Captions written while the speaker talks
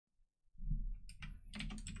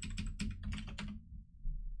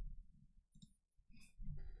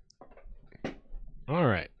All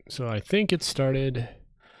right, so I think it started,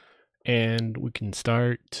 and we can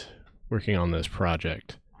start working on this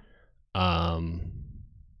project. Part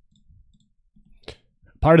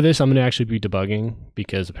of this I'm going to actually be debugging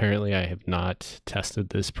because apparently I have not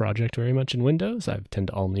tested this project very much in Windows. I tend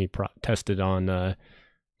to only test it on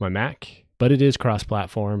my Mac, but it is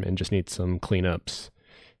cross-platform and just needs some cleanups.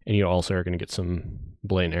 And you also are going to get some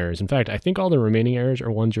blatant errors. In fact, I think all the remaining errors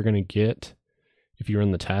are ones you're going to get if you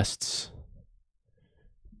run the tests.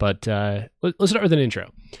 But let's start with an intro.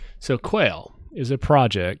 So Quail is a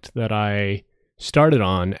project that I started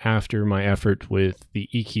on after my effort with the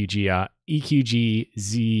EQGZI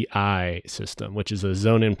system, which is a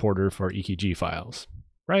zone importer for EQG files,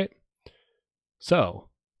 right? So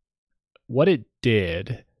what it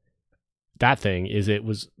did, that thing, is it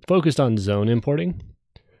was focused on zone importing.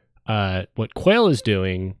 What Quail is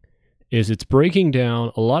doing is it's breaking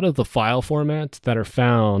down a lot of the file formats that are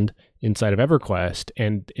found inside of EverQuest,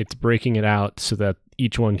 and it's breaking it out so that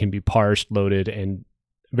each one can be parsed, loaded, and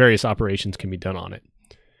various operations can be done on it.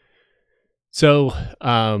 So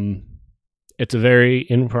it's a very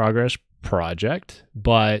in-progress project,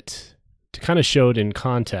 but to kind of show it in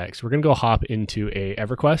context, we're going to go hop into a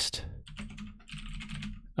EverQuest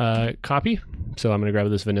copy. So I'm going to grab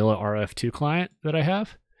this vanilla RF2 client that I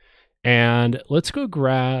have, and let's go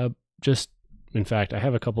grab in fact, I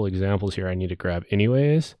have a couple examples here I need to grab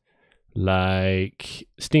anyways, like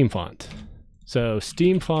SteamFont. So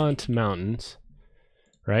SteamFont Mountains,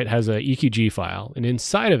 right, has a EQG file, and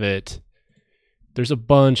inside of it, there's a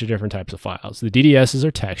bunch of different types of files. The DDSs are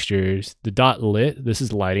textures. The .lit, this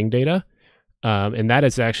is lighting data, and that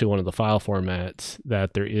is actually one of the file formats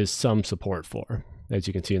that there is some support for. As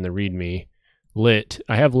you can see in the README, lit,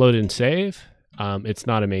 I have load and save. It's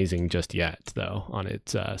not amazing just yet, though, on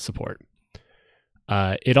its support.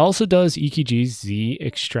 It also does EQGZ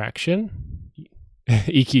extraction,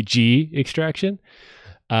 EQG extraction,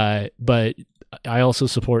 but I also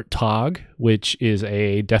support TOG, which is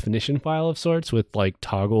a definition file of sorts with like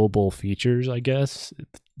toggleable features, I guess.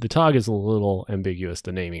 The TOG is a little ambiguous,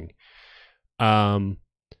 the naming.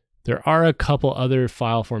 There are a couple other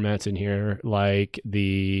file formats in here, like let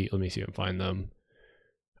me see if I can find them.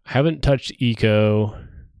 I haven't touched eco,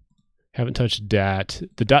 haven't touched dat.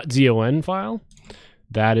 The .zon file,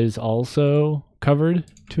 that is also covered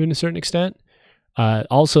to a certain extent.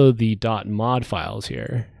 Also the .mod files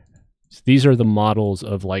here. So these are the models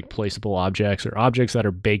of like placeable objects or objects that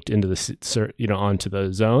are baked into the, onto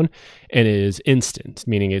the zone, and it is instant,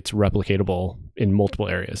 meaning it's replicatable in multiple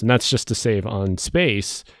areas. And that's just to save on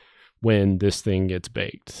space when this thing gets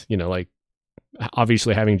baked. Like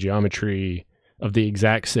obviously having geometry of the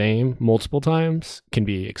exact same multiple times can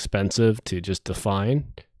be expensive to just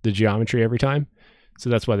define the geometry every time. So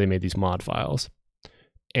that's why they made these mod files.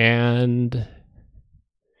 And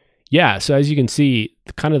yeah, so as you can see,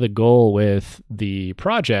 kind of the goal with the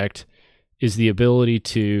project is the ability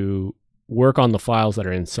to work on the files that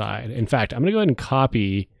are inside. In fact, I'm going to go ahead and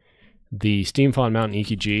copy the SteamFont Mountain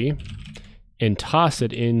EQG and toss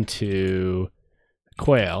it into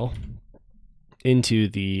Quail, into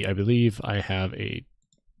I believe I have a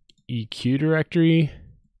EQ directory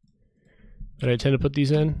that I tend to put these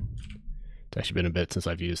in. It's actually been a bit since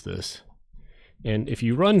I've used this. And if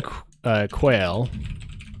you run Quail,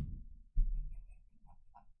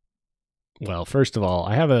 well, first of all,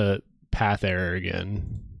 I have a path error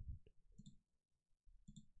again.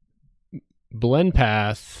 Blend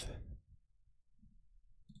path.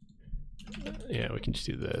 Yeah, we can just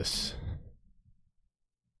do this.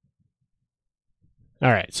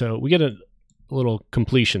 All right, so we get a little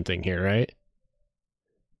completion thing here, right?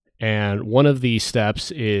 And one of these steps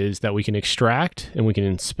is that we can extract and we can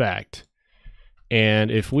inspect. And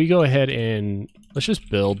if we go ahead and let's just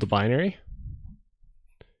build the binary.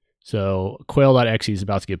 So quail.exe is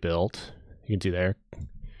about to get built. You can see there.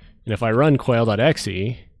 And if I run quail.exe,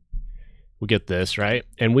 we get this, right?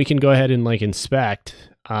 And we can go ahead and like inspect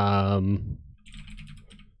the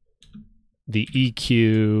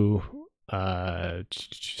EQ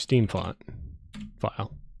SteamFont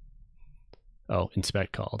file. Oh,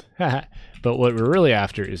 inspect called. But what we're really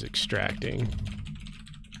after is extracting.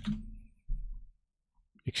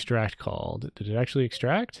 Extract called. Did it actually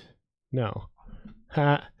extract? No.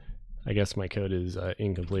 Ha. I guess my code is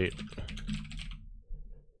incomplete.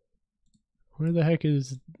 Where the heck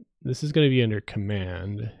is this? Is going to be under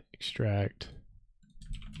command extract.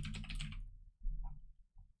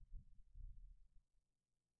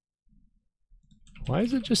 Why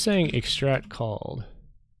is it just saying extract called?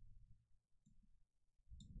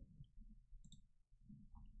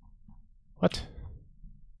 What?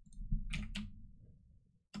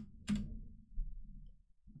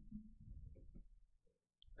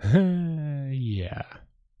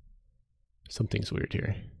 Something's weird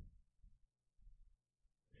here.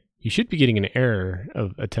 You should be getting an error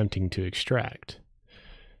of attempting to extract.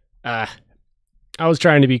 I was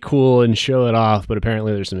trying to be cool and show it off, but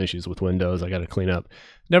apparently there's some issues with Windows I got to clean up.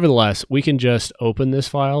 Nevertheless, we can just open this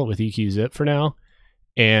file with EQZip for now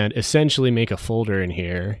and essentially make a folder in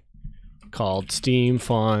here called Steam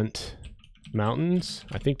Font Mountains,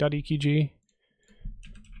 I think .eqg.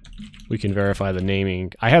 We can verify the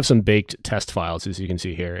naming. I have some baked test files, as you can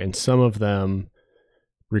see here, and some of them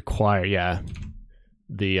require,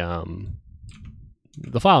 the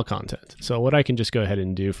file content. So what I can just go ahead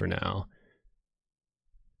and do for now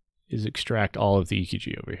is extract all of the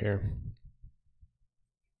EQG over here.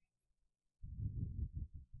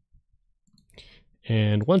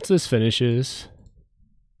 And once this finishes,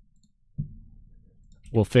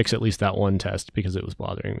 we'll fix at least that one test because it was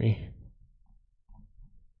bothering me.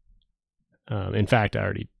 In fact, I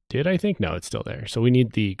already did, I think. No, it's still there. So we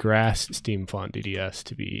need the grass Steam Font DDS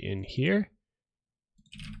to be in here,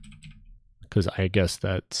 because I guess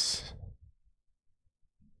that's...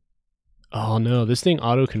 Oh no, this thing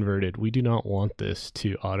auto-converted. We do not want this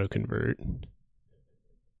to auto-convert.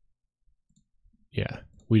 Yeah,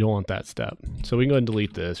 we don't want that step. So we can go ahead and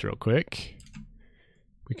delete this real quick.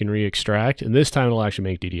 We can re-extract, and this time it'll actually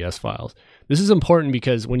make DDS files. This is important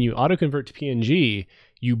because when you auto-convert to PNG,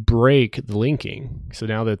 you break the linking. So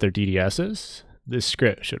now that they're DDSs, this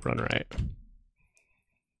script should run right.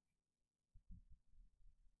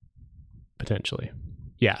 Potentially.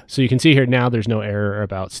 Yeah, so you can see here now there's no error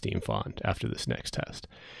about Steam Font after this next test.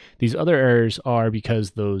 These other errors are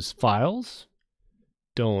because those files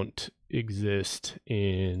don't exist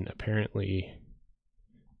in apparently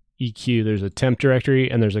EQ. There's a temp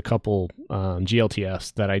directory and there's a couple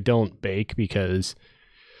GLTFs that I don't bake because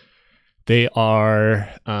they are,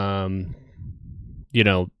 you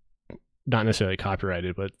know, not necessarily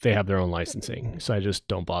copyrighted, but they have their own licensing. So I just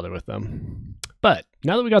don't bother with them. But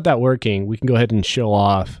now that we got that working, we can go ahead and show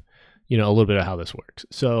off, you know, a little bit of how this works.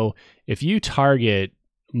 So if you target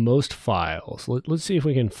most files, let's see if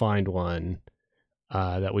we can find one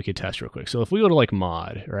that we could test real quick. So if we go to like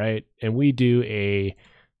mod, right, and we do a,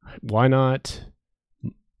 why not?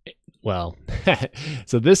 Well,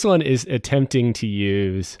 so this one is attempting to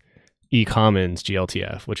use eCommons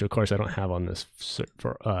GLTF, which of course I don't have on this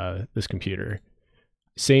for this computer.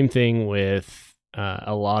 Same thing with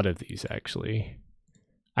a lot of these actually.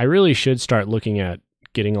 I really should start looking at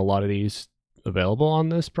getting a lot of these available on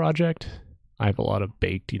this project. I have a lot of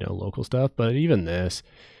baked, you know, local stuff, but even this,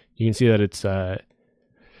 you can see that it's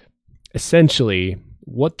essentially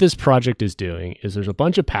what this project is doing is there's a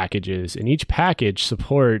bunch of packages and each package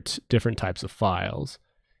supports different types of files.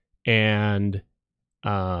 And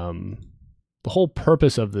the whole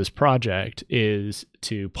purpose of this project is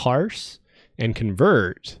to parse and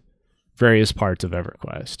convert various parts of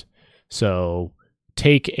EverQuest. So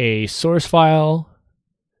take a source file,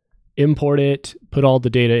 import it, put all the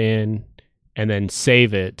data in, and then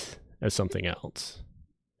save it as something else.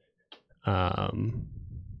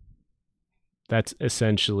 That's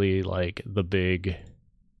essentially like the big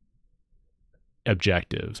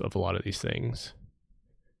objective of a lot of these things.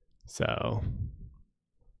 So,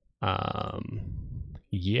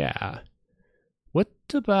 yeah. What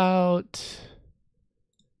about,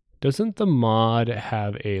 doesn't the mod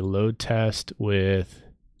have a load test with,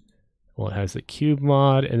 well, it has the cube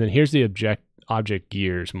mod, and then here's the object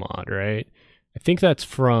gears mod, right? I think that's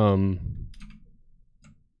from,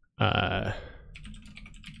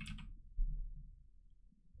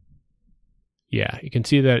 yeah, you can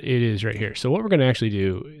see that it is right here. So what we're going to actually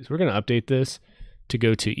do is we're going to update this to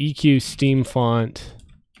go to EQ Steam Font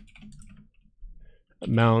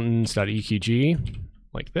mountains.eqg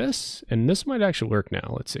like this. And this might actually work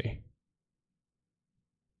now. Let's see.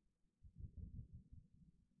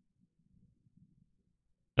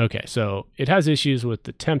 Okay, so it has issues with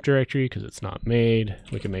the temp directory because it's not made.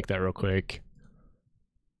 We can make that real quick.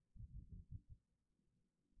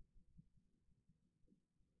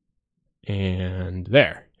 And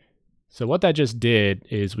there. So what that just did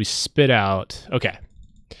is we spit out, okay,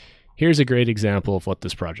 here's a great example of what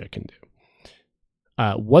this project can do.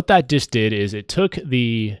 What that just did is it took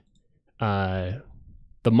the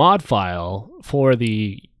mod file for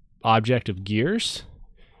the object of gears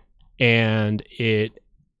and it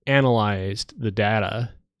analyzed the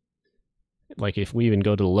data. Like if we even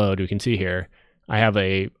go to the load, we can see here, I have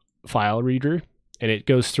a file reader and it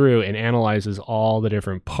goes through and analyzes all the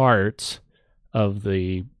different parts of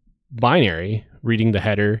the binary, reading the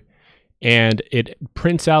header, and it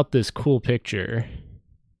prints out this cool picture.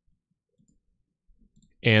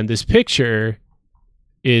 And this picture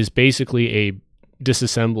is basically a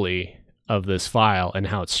disassembly of this file and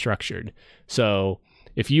how it's structured. So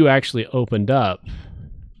if you actually opened up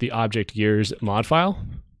the object gears mod file,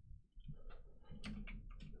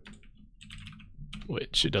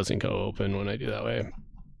 which it doesn't go open when I do that way,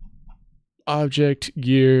 object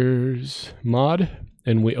gears mod,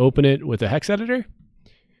 and we open it with a hex editor,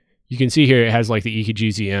 you can see here it has like the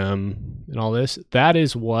EKGZM and all this. That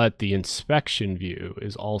is what the inspection view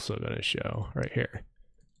is also going to show right here.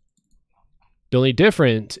 The only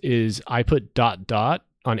difference is I put ...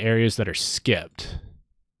 on areas that are skipped.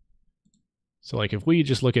 So like if we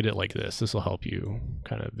just look at it like this will help you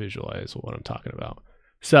kind of visualize what I'm talking about.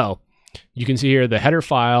 So you can see here the header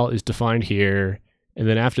file is defined here, and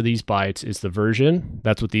then after these bytes is the version.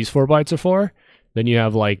 That's what these 4 bytes are for. Then you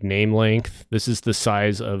have like name length. This is the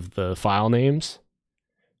size of the file names.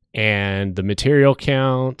 And the material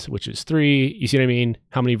count, which is 3. You see what I mean?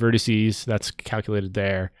 How many vertices, that's calculated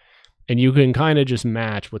there. And you can kind of just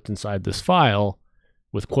match what's inside this file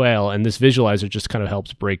with Quail, and this visualizer just kind of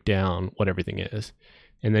helps break down what everything is.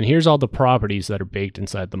 And then here's all the properties that are baked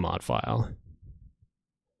inside the mod file,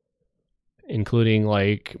 including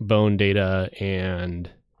like bone data and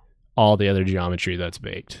all the other geometry that's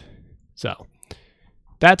baked. So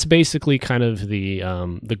that's basically kind of the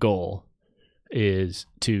goal, is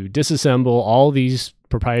to disassemble all these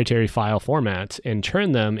proprietary file formats and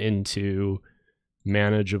turn them into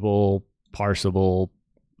manageable, parsable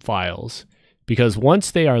files. Because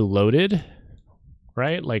once they are loaded,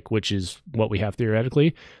 right, like which is what we have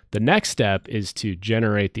theoretically, the next step is to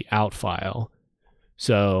generate the out file.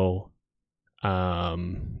 So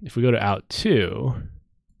if we go to out2,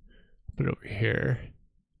 put it over here,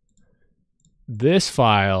 this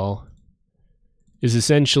file is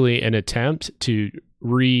essentially an attempt to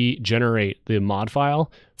regenerate the mod file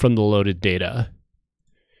from the loaded data.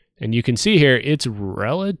 And you can see here, it's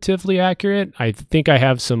relatively accurate. I think I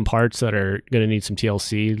have some parts that are going to need some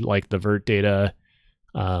TLC, like the vert data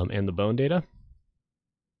and the bone data.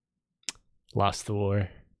 Lost the war.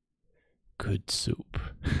 Good soup.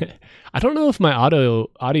 I don't know if my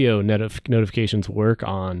audio notifications work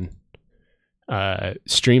on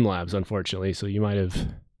Streamlabs, unfortunately. So you might have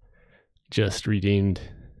just redeemed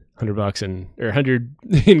 $100 or 100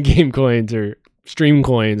 in-game coins or stream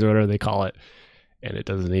coins or whatever they call it, and it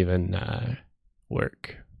doesn't even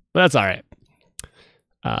work. But that's all right.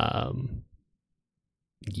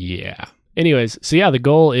 Yeah. Anyways, so yeah, the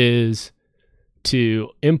goal is to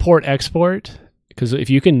import export, because if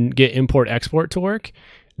you can get import export to work,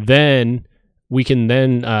 then we can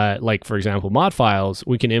then, like for example, mod files,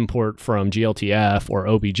 we can import from GLTF or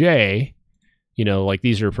OBJ. You know, like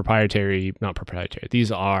these are proprietary, not proprietary.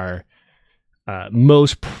 These are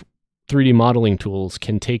most 3D modeling tools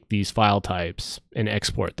can take these file types and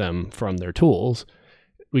export them from their tools.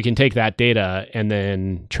 We can take that data and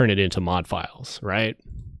then turn it into mod files, right?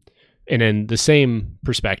 And in the same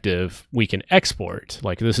perspective, we can export,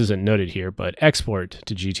 like this isn't noted here, but export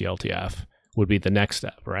to GTLTF would be the next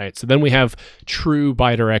step, right? So then we have true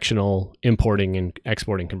bidirectional importing and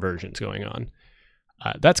exporting conversions going on.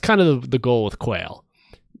 That's kind of the goal with Quail.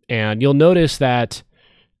 And you'll notice that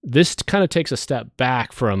this kind of takes a step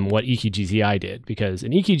back from what EKGZI did, because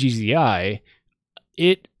in EKGZI,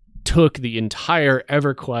 it took the entire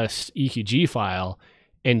EverQuest EKG file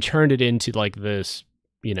and turned it into like this,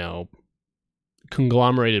 you know,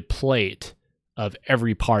 conglomerated plate of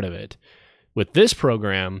every part of it. With this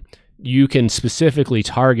program, you can specifically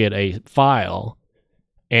target a file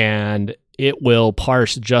and it will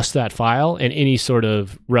parse just that file and any sort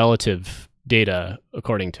of relative data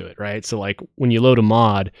according to it, right? So like when you load a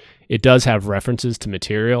mod, it does have references to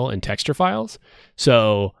material and texture files.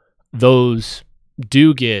 So those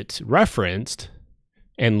do get referenced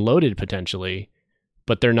and loaded potentially,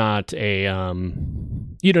 but they're not a,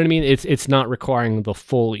 you know what I mean? It's not requiring the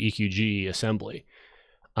full EQG assembly.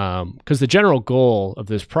 Because the general goal of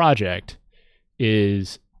this project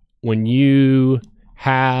is when you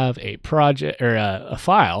have a project or a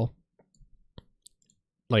file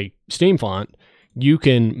like Steam Font, you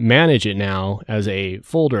can manage it now as a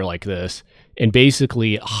folder like this and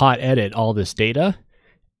basically hot edit all this data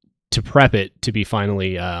to prep it to be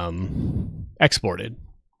finally exported.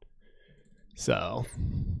 So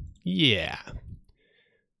yeah.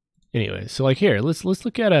 Anyway, so like here, let's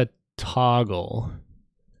look at a toggle.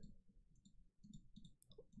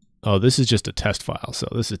 Oh, this is just a test file, so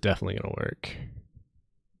this is definitely going to work.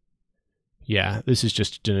 Yeah, this is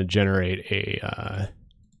just going to generate a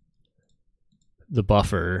the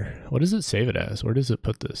buffer. What does it save it as? Where does it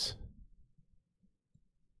put this?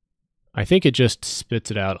 I think it just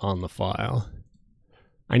spits it out on the file.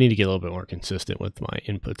 I need to get a little bit more consistent with my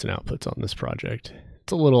inputs and outputs on this project.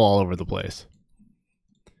 It's a little all over the place.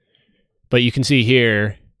 But you can see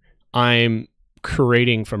here, I'm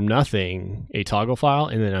creating from nothing a toggle file,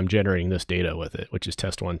 and then I'm generating this data with it, which is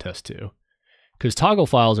test1, test2. Because toggle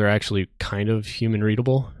files are actually kind of human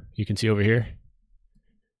readable. You can see over here.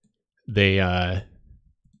 But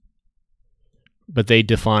they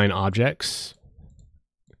define objects,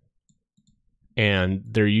 and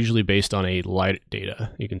they're usually based on a light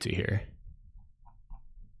data. You can see here.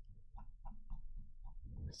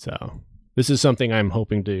 So this is something I'm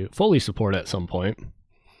hoping to fully support at some point.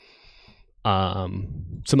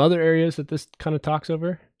 Some other areas that this kind of talks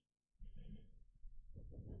over.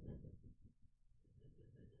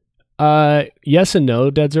 Yes and no,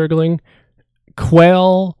 Dead Zergling.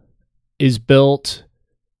 Quail is built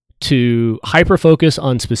to hyper-focus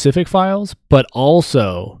on specific files, but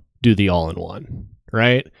also do the all-in-one,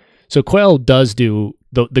 right? So Quail does do,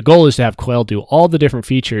 the goal is to have Quail do all the different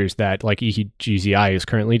features that like EQGZI is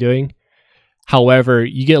currently doing. However,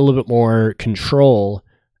 you get a little bit more control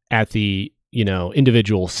at the,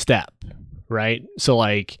 individual step, right? So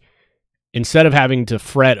like, instead of having to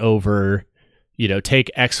fret over,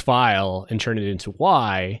 take X file and turn it into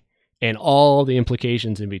Y and all the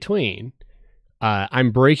implications in between,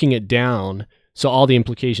 I'm breaking it down so all the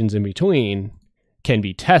implications in between can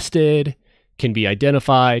be tested, can be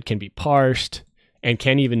identified, can be parsed, and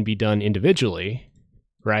can even be done individually,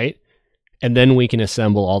 right? And then we can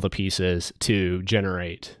assemble all the pieces to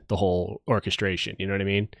generate the whole orchestration. You know what I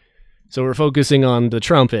mean? So we're focusing on the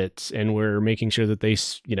trumpets, and we're making sure that they,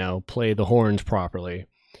 play the horns properly.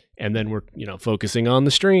 And then we're, focusing on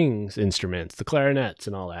the strings instruments, the clarinets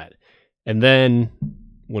and all that. And then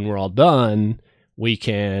when we're all done, we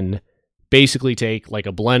can basically take like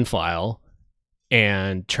a blend file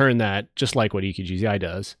and turn that, just like what EQGZI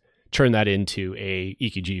does, turn that into a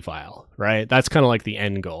EQG file, right? That's kind of like the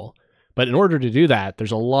end goal. But in order to do that,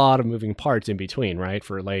 there's a lot of moving parts in between, right?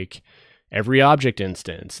 For like every object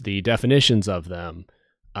instance, the definitions of them,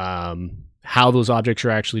 how those objects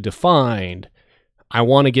are actually defined. I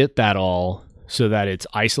want to get that all so that it's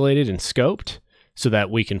isolated and scoped so that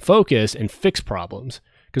we can focus and fix problems.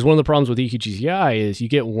 Because one of the problems with EQGZI is you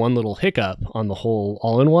get one little hiccup on the whole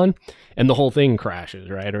all-in-one and the whole thing crashes,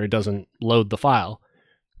 right? Or it doesn't load the file.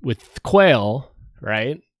 With Quail,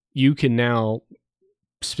 right, you can now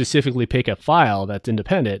specifically pick a file that's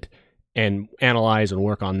independent and analyze and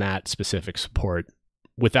work on that specific support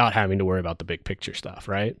without having to worry about the big picture stuff,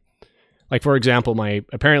 right? Like, for example, my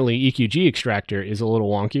apparently EQG extractor is a little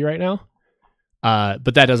wonky right now,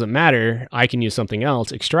 but that doesn't matter. I can use something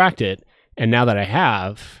else, extract it, and now that I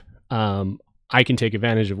have, I can take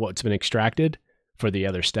advantage of what's been extracted for the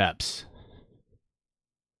other steps.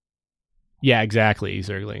 Yeah, exactly,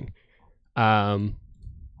 Zergling.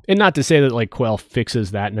 And not to say that like Quail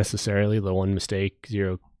fixes that necessarily, the one mistake,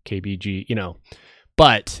 0 kbg,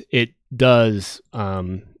 but it does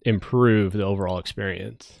improve the overall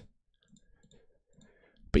experience.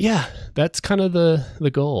 But yeah, that's kind of the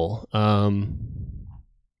goal.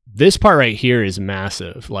 This part right here is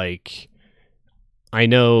massive. Like, I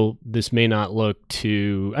know this may not look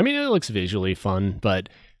too, it looks visually fun, but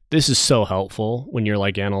this is so helpful when you're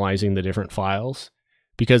like analyzing the different files,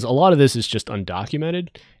 because a lot of this is just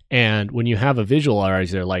undocumented. And when you have a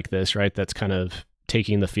visualizer like this, right, that's kind of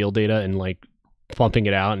taking the field data and like pumping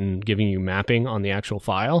it out and giving you mapping on the actual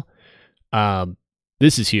file,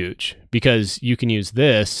 this is huge, because you can use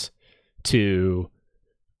this to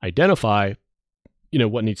identify,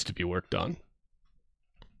 what needs to be worked on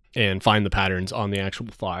and find the patterns on the actual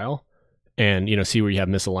file and, see where you have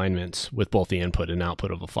misalignments with both the input and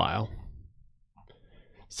output of a file.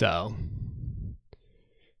 So,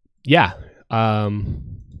 yeah.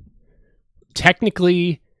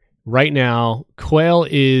 Technically, right now, Quail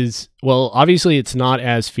is, well, obviously it's not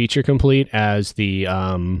as feature complete as the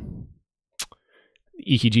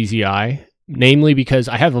EQGZI, namely because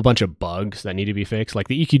I have a bunch of bugs that need to be fixed. Like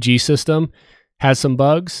the EQG system has some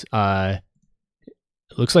bugs.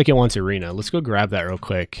 It looks like it wants Arena. Let's go grab that real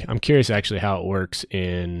quick. I'm curious actually how it works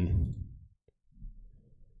in...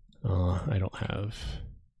 I don't have...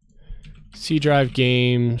 C drive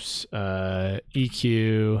games,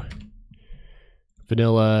 EQ,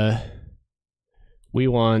 vanilla. We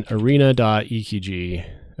want arena.eqg.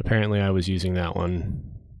 Apparently I was using that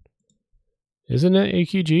one. Isn't it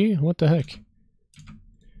AQG? What the heck?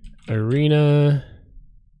 Arena.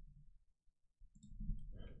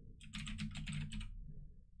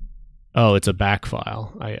 Oh, it's a back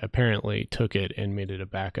file. I apparently took it and made it a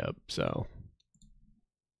backup, so.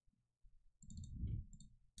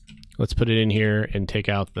 Let's put it in here and take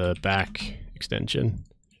out the back extension.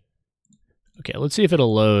 Okay, let's see if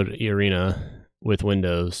it'll load Arena with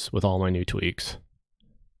Windows with all my new tweaks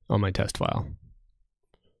on my test file.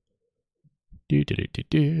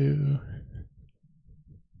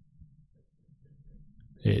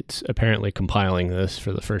 It's apparently compiling this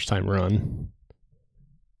for the first time run.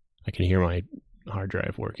 I can hear my hard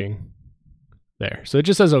drive working. There. So it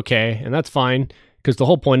just says okay, and that's fine, because the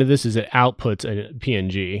whole point of this is it outputs a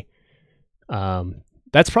PNG.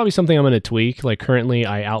 That's probably something I'm going to tweak. Like currently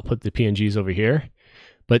I output the PNGs over here.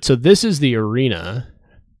 But so this is the Arena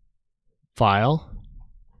file.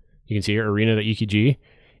 You can see here, arena.eqg.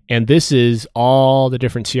 And this is all the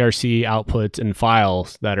different CRC outputs and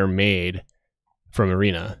files that are made from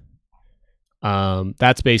Arena.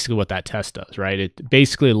 That's basically what that test does, right? It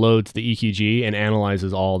basically loads the EQG and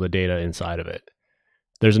analyzes all the data inside of it.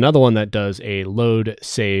 There's another one that does a load,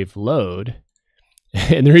 save, load.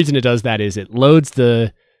 And the reason it does that is it loads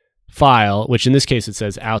the file, which in this case it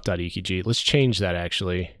says out.eqg. Let's change that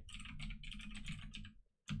actually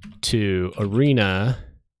to arena.eqg.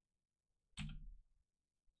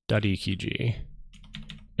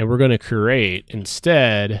 And we're going to create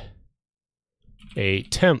instead a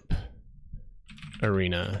temp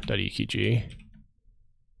arena.eqg,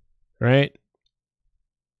 right?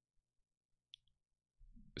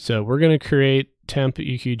 So we're going to create temp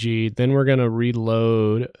EQG, then we're going to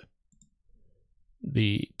reload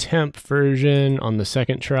the temp version on the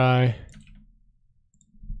second try,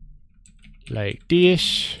 like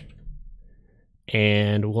this,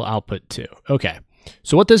 and we'll output 2. Okay,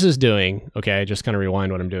 so what this is doing, okay, just kind of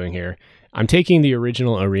rewind what I'm doing here. I'm taking the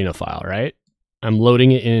original Arena file, right? I'm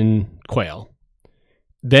loading it in Quail.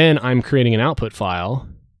 Then I'm creating an output file,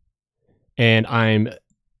 and I'm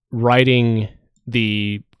writing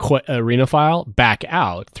the Arena file back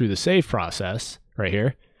out through the save process right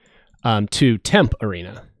here to temp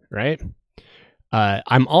Arena, right?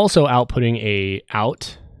 I'm also outputting a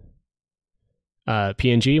out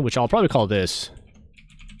PNG, which I'll probably call this,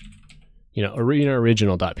 you know, arena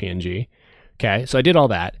original.png. Okay, so I did all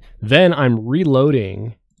that. Then I'm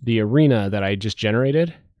reloading the Arena that I just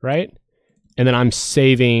generated, right? And then I'm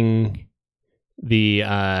saving the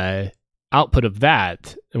output of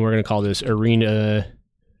that, and we're going to call this arena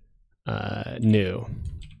new.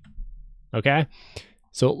 Okay,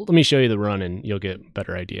 so let me show you the run and you'll get a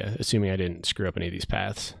better idea, assuming I didn't screw up any of these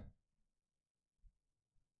paths.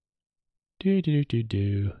 I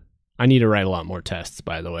need to write a lot more tests,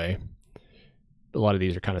 by the way. A lot of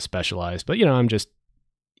these are kind of specialized, but you know, I'm just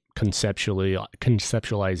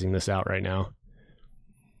conceptualizing this out right now.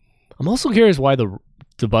 I'm also curious why the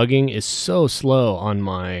debugging is so slow on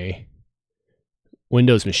my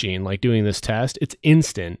Windows machine, like doing this test. It's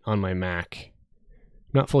instant on my Mac.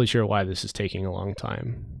 I'm not fully sure why this is taking a long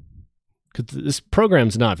time, because this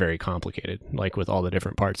program's not very complicated, like with all the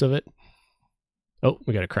different parts of it. Oh,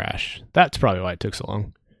 we got a crash. That's probably why it took so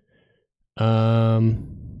long.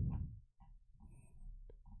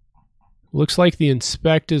 Looks like the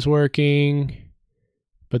inspect is working,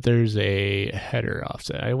 but there's a header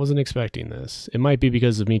offset. I wasn't expecting this. It might be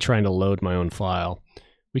because of me trying to load my own file.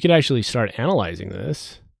 We could actually start analyzing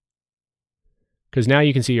this, because now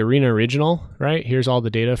you can see Arena Original, right? Here's all the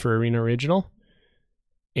data for Arena Original.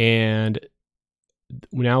 And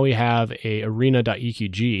now we have a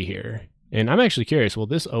arena.eqg here. And I'm actually curious, will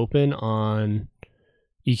this open on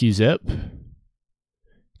EQzip?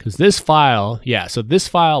 Because this file, yeah, so this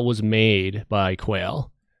file was made by Quail.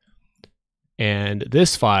 And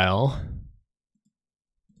this file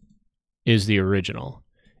is the original.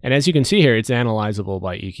 And as you can see here, it's analyzable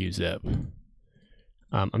by EQzip.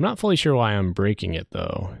 I'm not fully sure why I'm breaking it,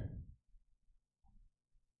 though.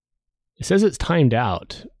 It says it's timed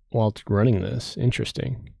out while it's running this.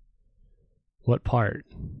 Interesting. What part?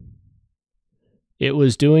 It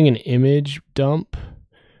was doing an image dump.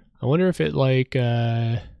 I wonder if it like...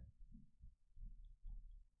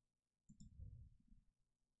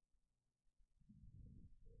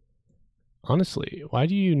 Honestly, why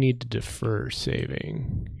do you need to defer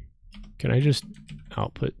saving? Can I just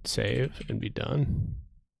output save and be done?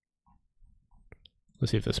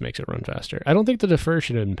 Let's see if this makes it run faster. I don't think the defer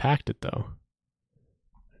should impact it though.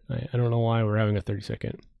 I don't know why we're having a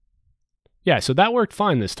 30-second. Yeah, so that worked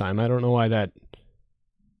fine this time. I don't know why that,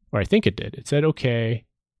 or I think it did. It said okay.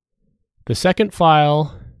 The second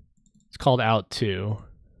file is called out2.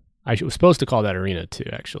 I was supposed to call that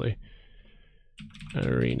arena2 actually.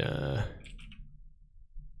 Arena.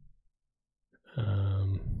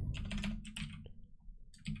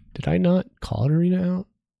 Did I not call it arena out?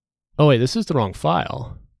 Oh wait, this is the wrong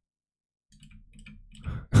file.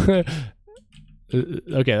 Okay,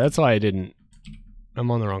 that's why I didn't.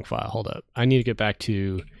 I'm on the wrong file. Hold up. I need to get back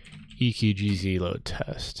to EQGZ load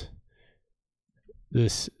test.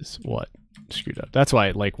 This is what screwed up. That's why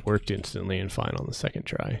it like worked instantly and fine on the second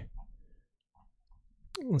try.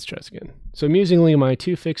 Let's try this again. So amusingly, my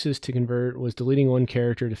 2 fixes to convert was deleting 1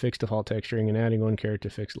 character to fix default texturing and adding 1 character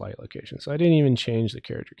to fix light location. So I didn't even change the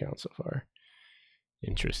character count so far.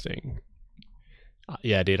 Interesting.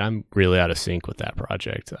 Yeah, dude, I'm really out of sync with that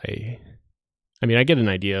project. I mean, I get an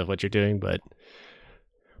idea of what you're doing, but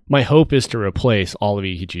my hope is to replace all of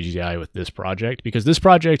EQGI with this project, because this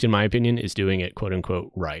project, in my opinion, is doing it quote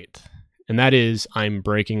unquote right. And that is, I'm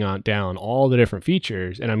breaking down all the different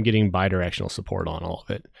features and I'm getting bidirectional support on all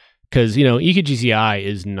of it. Because, you know, EQGCI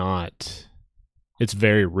is not, it's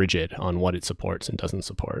very rigid on what it supports and doesn't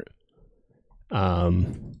support.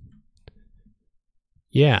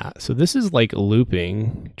 Yeah, so this is like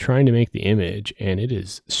looping, trying to make the image, and it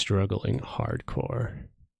is struggling hardcore.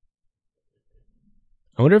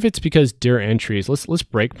 I wonder if it's because dir entries, let's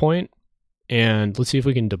breakpoint and let's see if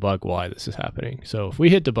we can debug why this is happening. So if we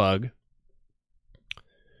hit debug,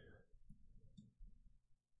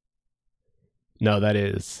 no, that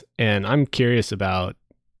is, and I'm curious about,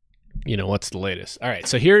 you know, what's the latest. All right,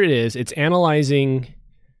 so here it is. It's analyzing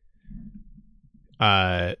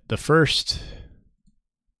the first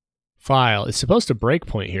file. It's supposed to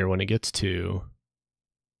breakpoint here when it gets to,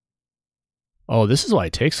 oh, this is why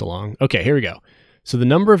it takes so long. Okay, here we go. So the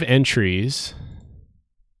number of entries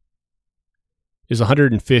is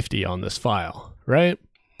 150 on this file, right?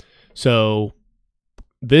 So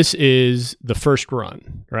this is the first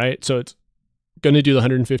run, right? So it's going to do the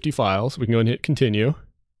 150 files. We can go and hit continue.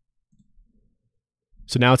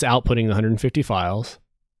 So now it's outputting the 150 files.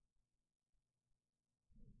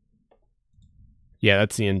 Yeah,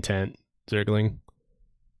 that's the intent, Zergling.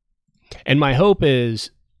 And my hope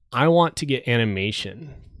is I want to get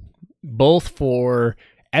animation, both for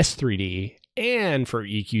S3D and for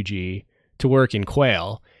EQG, to work in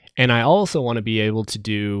Quail. And I also want to be able to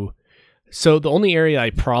do, so the only area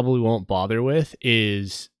I probably won't bother with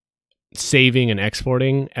is saving and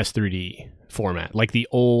exporting S3D format, like the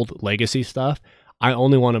old legacy stuff. I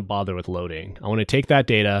only want to bother with loading. I want to take that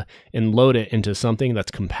data and load it into something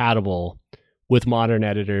that's compatible with modern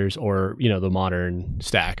editors or, you know, the modern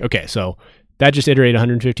stack. Okay, so that just iterated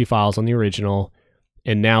 150 files on the original.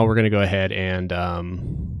 And now we're going to go ahead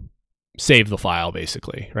and save the file,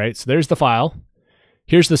 basically, right? So there's the file.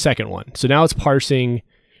 Here's the second one. So now it's parsing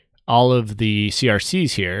all of the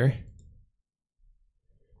CRCs here.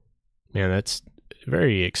 Man, that's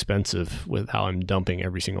very expensive with how I'm dumping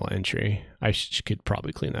every single entry. I could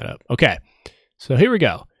probably clean that up. Okay, so here we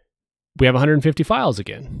go. We have 150 files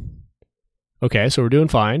again. Okay, so we're doing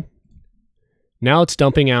fine. Now it's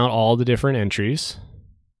dumping out all the different entries.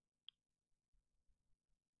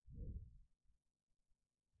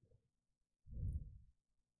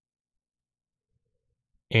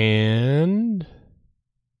 And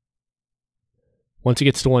once it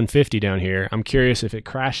gets to 150 down here, I'm curious if it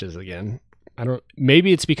crashes again. I don't,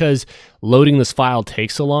 maybe it's because loading this file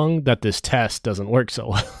takes so long that this test doesn't work so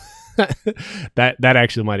well. that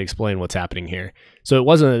actually might explain what's happening here. So it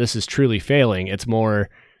wasn't that this is truly failing. It's more,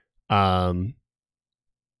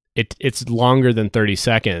 it's longer than 30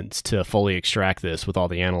 seconds to fully extract this with all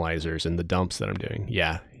the analyzers and the dumps that I'm doing.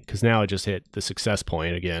 Yeah, because now it just hit the success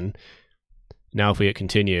point again. Now if we hit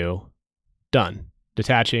continue, done.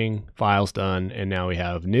 Detaching, files done, and now we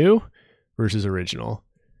have new versus original.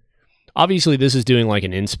 Obviously this is doing like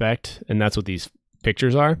an inspect, and that's what these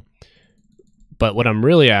pictures are. But what I'm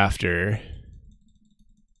really after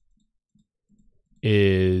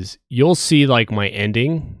is you'll see like my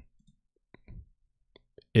ending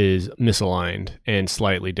is misaligned and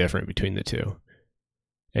slightly different between the two,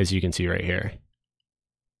 as you can see right here,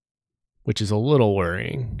 which is a little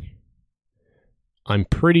worrying. I'm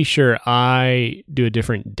pretty sure I do a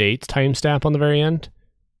different date timestamp on the very end.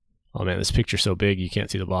 Oh man, this picture's so big you can't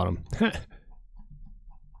see the bottom.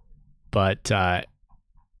 But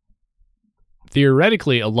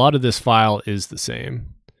theoretically, a lot of this file is the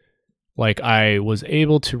same. Like I was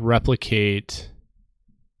able to replicate,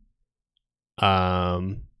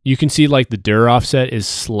 you can see like the dir offset is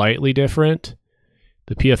slightly different.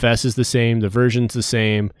 The PFS is the same, the version's the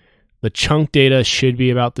same, the chunk data should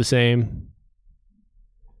be about the same.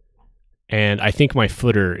 And I think my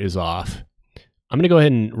footer is off. I'm going to go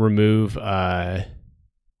ahead and remove, I'm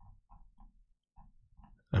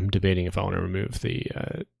debating if I want to remove the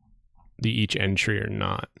each entry or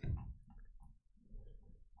not.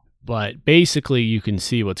 But basically you can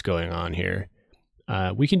see what's going on here.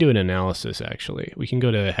 We can do an analysis actually. We can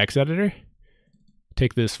go to hex editor,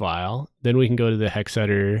 take this file, then we can go to the hex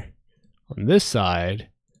editor on this side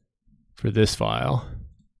for this file.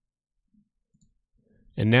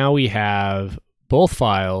 And now we have both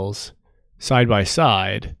files side by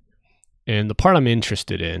side. And the part I'm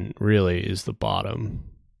interested in really is the bottom.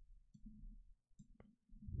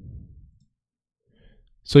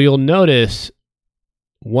 So you'll notice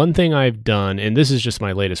one thing I've done, and this is just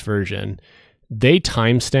my latest version, they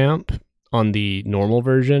timestamp on the normal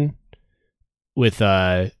version with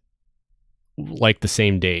like the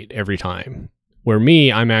same date every time. Where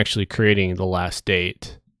me, I'm actually creating the last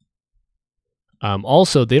date.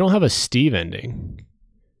 Also, they don't have a Steve ending,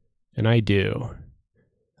 and I do.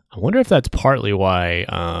 I wonder if that's partly why.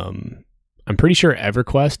 I'm pretty sure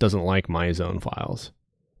EverQuest doesn't like my zone files,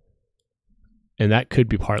 and that could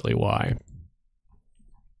be partly why.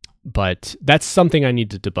 But that's something I need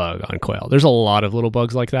to debug on Quail. There's a lot of little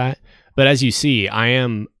bugs like that, but as you see, I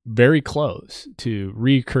am very close to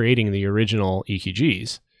recreating the original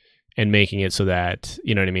EQGs and making it so that,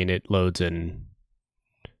 you know what I mean, it loads and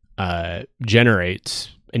generates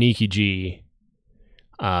an EQG.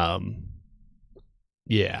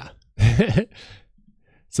 Yeah.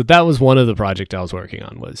 So that was one of the projects I was working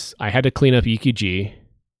on, was I had to clean up EQG.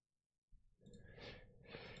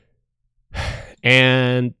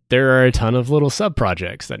 And there are a ton of little sub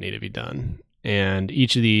projects that need to be done. And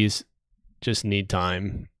each of these just need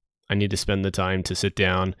time. I need to spend the time to sit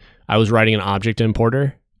down. I was writing an object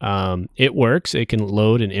importer. It works. It can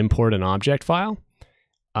load and import an object file,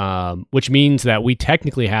 which means that we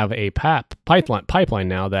technically have a pipeline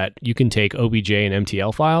now that you can take OBJ and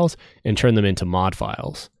MTL files and turn them into mod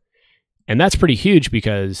files. And that's pretty huge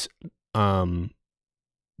because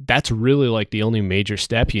that's really like the only major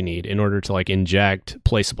step you need in order to like inject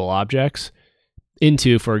placeable objects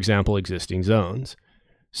into, for example, existing zones.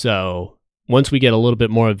 So once we get a little bit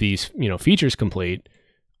more of these, features complete,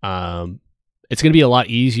 it's going to be a lot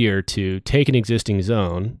easier to take an existing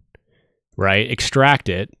zone, right, extract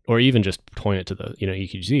it, or even just point it to the,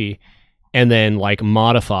 EQG, and then like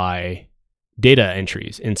modify data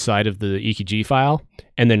entries inside of the EQG file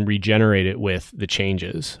and then regenerate it with the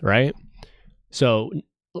changes, right? So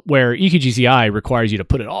where EQGCI requires you to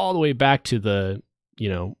put it all the way back to the,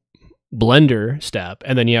 Blender step,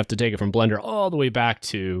 and then you have to take it from Blender all the way back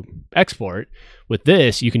to export. With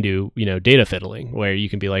this, you can do, data fiddling, where you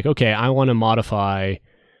can be like, okay, I want to modify,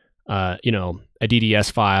 a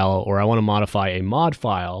DDS file, or I want to modify a mod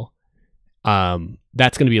file.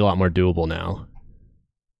 That's going to be a lot more doable now.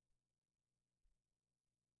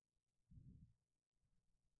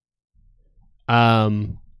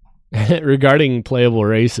 Regarding playable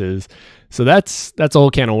races, so that's a whole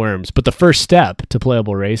can of worms. But the first step to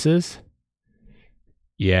playable races,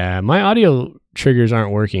 yeah, my audio triggers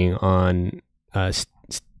aren't working on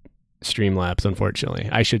Streamlabs, unfortunately.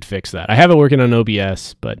 I should fix that. I have it working on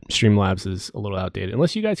OBS, but Streamlabs is a little outdated,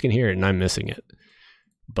 unless you guys can hear it and I'm missing it.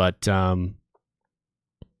 But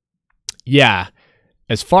yeah,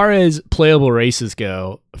 as far as playable races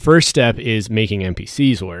go, first step is making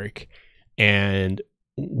NPCs work. And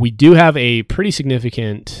we do have a pretty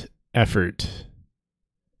significant effort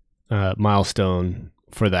milestone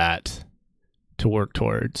for that to work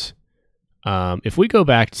towards. If we go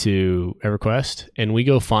back to EverQuest and we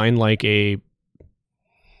go find like a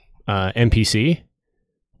NPC,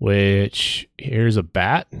 which here's a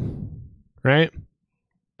bat, right?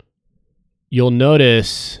 You'll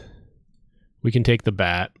notice we can take the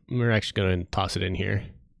bat. We're actually going to toss it in here.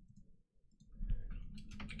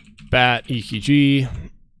 Bat EQG.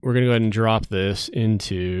 We're going to go ahead and drop this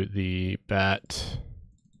into the bat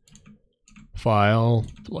file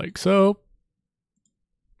like so.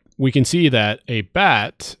 We can see that a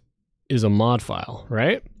bat is a mod file,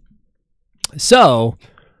 right? So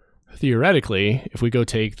theoretically, if we go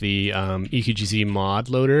take the EQGZ mod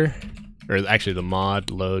loader, or actually the mod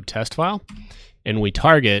load test file, and we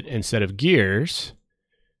target, instead of gears,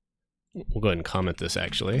 we'll go ahead and comment this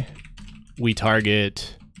actually, we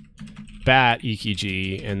target bat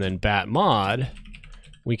EQG and then bat mod,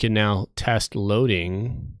 we can now test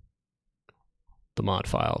loading the mod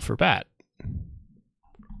file for bat.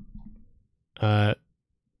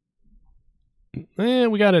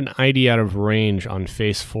 We got an ID out of range on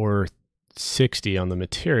face 460 on the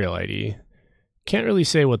material ID. Can't really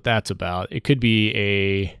say what that's about. It could be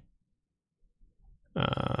a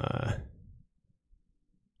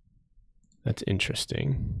that's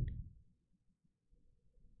interesting.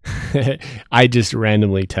 I just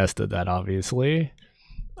randomly tested that, obviously.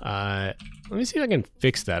 Let me see if I can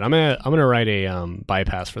fix that. I'm gonna write a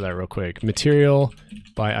bypass for that real quick. Material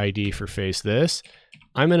by ID for face this.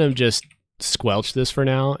 I'm gonna just squelch this for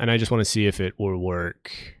now, and I just want to see if it will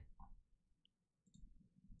work.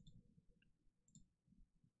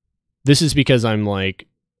 This is because I'm like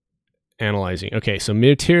analyzing. Okay, so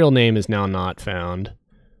material name is now not found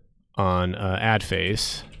on add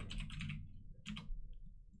face.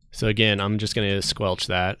 So again, I'm just going to squelch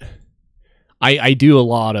that. I do a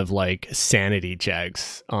lot of like sanity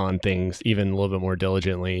checks on things, even a little bit more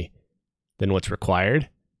diligently than what's required.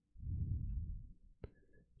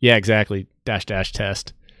 Yeah, exactly. --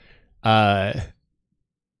 test. But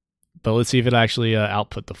let's see if it actually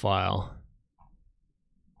output the file.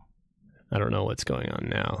 I don't know what's going on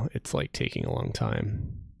now. It's like taking a long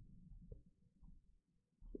time.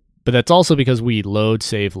 But that's also because we load,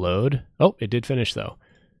 save, load. Oh, it did finish though.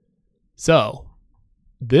 So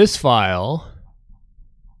this file,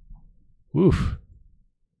 oof.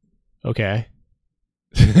 Okay.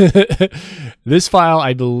 This file,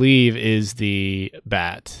 I believe, is the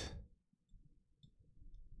bat.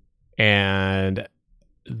 And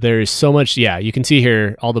there's so much, yeah, you can see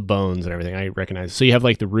here all the bones and everything. I recognize. So you have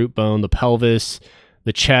like the root bone, the pelvis,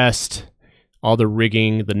 the chest, all the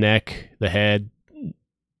rigging, the neck, the head,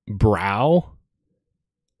 brow.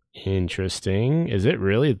 Interesting. Is it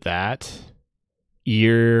really that?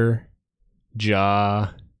 Ear,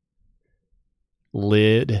 jaw,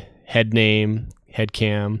 lid, head name, head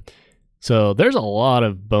cam. So there's a lot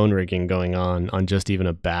of bone rigging going on just even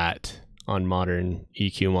a bat on modern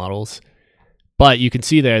EQ models. But you can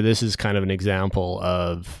see there, this is kind of an example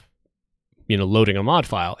of, you know, loading a mod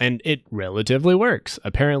file, and it relatively works.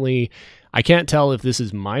 Apparently, I can't tell if this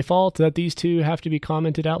is my fault that these two have to be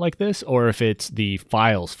commented out like this, or if it's the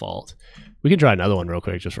file's fault. We can try another one real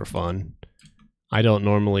quick just for fun. I don't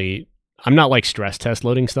normally, I'm not like stress test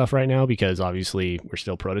loading stuff right now because obviously we're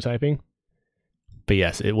still prototyping. But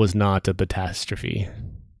yes, it was not a catastrophe.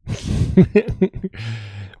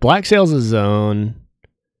 Black Sails a zone.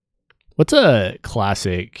 What's a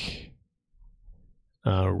classic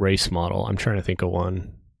race model? I'm trying to think of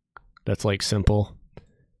one that's like simple.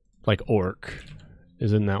 Like orc.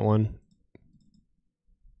 Isn't that one?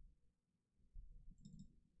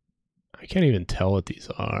 I can't even tell what these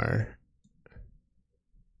are.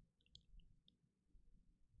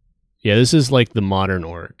 Yeah, this is like the modern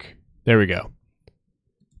orc. There we go.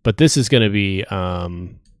 But this is going to be a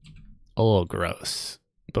little gross.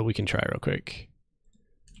 But we can try real quick.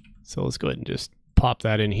 So let's go ahead and just pop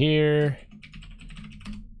that in here.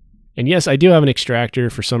 And yes, I do have an extractor.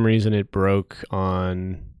 For some reason, it broke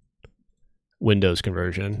on Windows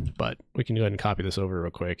conversion. But we can go ahead and copy this over real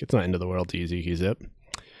quick. It's not end of the world to use EQZip.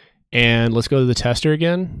 And let's go to the tester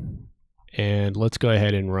again. And let's go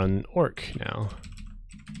ahead and run orc now.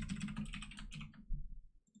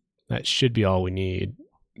 That should be all we need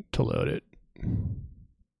to load it.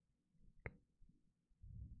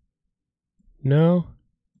 No?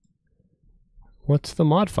 What's the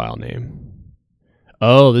mod file name?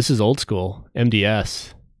 Oh, this is old school.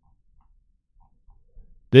 MDS.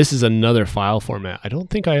 This is another file format. I don't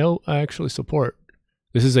think I actually support.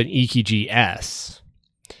 This is an EQGS.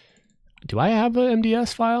 Do I have an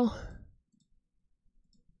MDS file?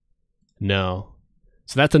 No.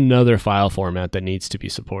 So that's another file format that needs to be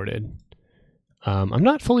supported. I'm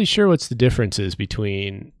not fully sure what's the differences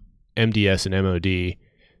between MDS and MOD,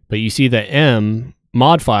 but you see that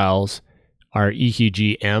mod files are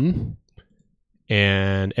EQGM,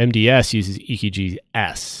 and MDS uses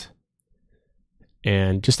EQGS.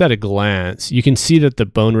 And just at a glance, you can see that the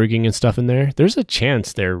bone rigging and stuff in there, there's a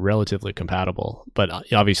chance they're relatively compatible, but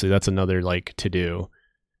obviously that's another like to do,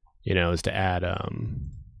 you know, is to add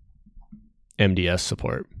MDS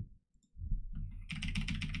support.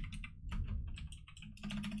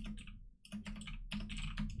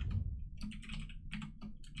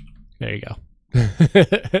 There you go.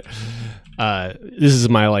 This is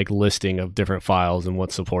my like listing of different files and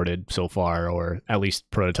what's supported so far, or at least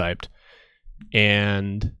prototyped.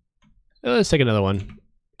 And let's take another one.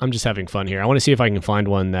 I'm just having fun here. I want to see if I can find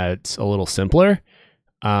one that's a little simpler.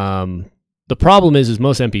 The problem is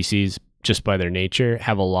most NPCs, just by their nature,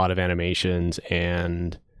 have a lot of animations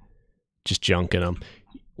and just junk in them.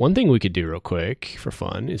 One thing we could do real quick for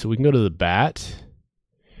fun is we can go to the bat.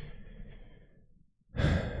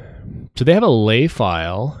 So they have a lay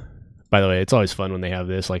file. By the way, it's always fun when they have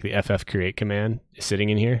this, like the ff create command is sitting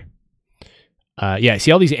in here. Yeah,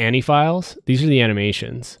 see all these Annie files? These are the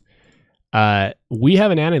animations. We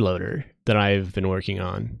have an Annie loader that I've been working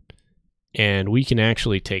on. And we can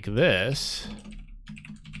actually take this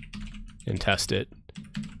and test it.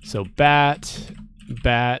 So bat,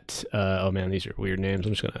 oh man, these are weird names.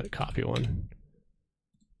 I'm just gonna copy one.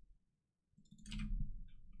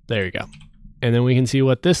 There you go. And then we can see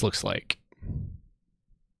what this looks like.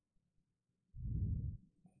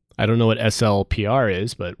 I don't know what SLPR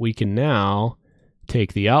is, but we can now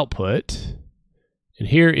take the output And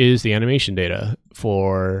here is the animation data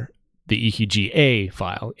for the EQGA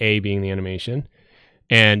file, A being the animation.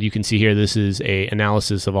 And you can see here, this is a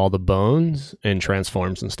analysis of all the bones and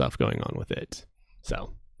transforms and stuff going on with it.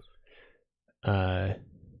 So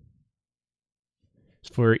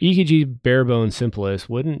for EQG bare bone simplest,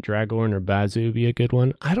 wouldn't Dragorn or Bazoo be a good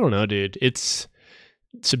one? I don't know, dude. It's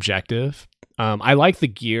subjective. I like the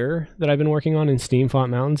gear that I've been working on in Steam Font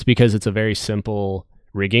Mountains because it's a very simple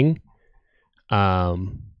rigging.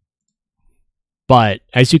 But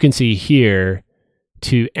as you can see here,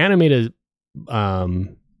 to animate a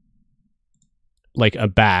like a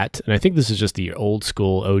bat, and I think this is just the old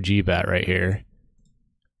school OG bat right here.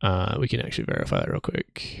 We can actually verify that real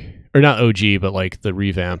quick. Or not OG, but like the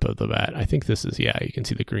revamp of the bat. I think this is, yeah, you can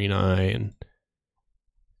see the green eye, and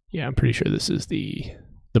yeah, I'm pretty sure this is the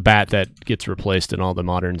bat that gets replaced in all the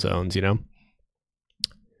modern zones, you know?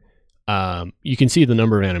 You can see the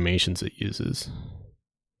number of animations it uses.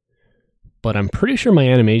 But I'm pretty sure my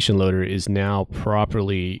animation loader is now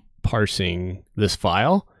properly parsing this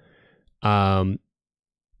file. And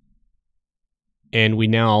we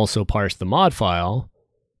now also parse the mod file.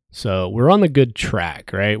 So we're on the good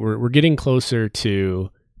track, right? We're getting closer to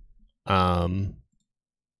getting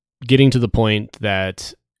to the point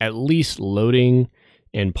that at least loading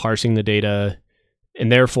and parsing the data,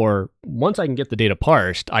 and therefore, once I can get the data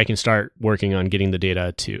parsed, I can start working on getting the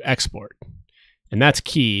data to export. And that's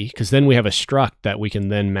key, because then we have a struct that we can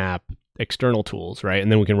then map external tools, right?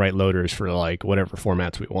 And then we can write loaders for like whatever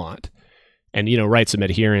formats we want. And, you know, write some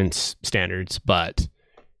adherence standards, but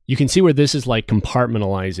you can see where this is like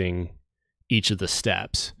compartmentalizing each of the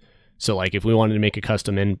steps. So like if we wanted to make a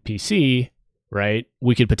custom NPC, right,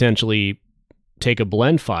 we could potentially take a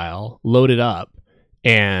blend file, load it up,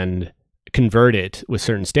 and convert it with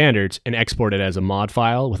certain standards and export it as a mod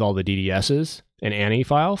file with all the DDSs and ANI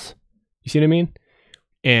files. You see what I mean?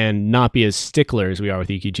 And not be as stickler as we are with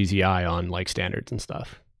EQGZI on like standards and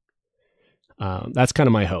stuff. That's kind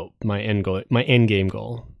of my hope, my end game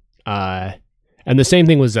goal. And the same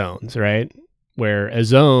thing with zones, right? Where a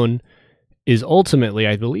zone is ultimately,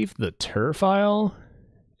 I believe, the TER file.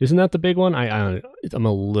 Isn't that the big one? I'm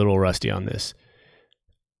a little rusty on this.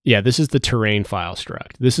 Yeah, this is the terrain file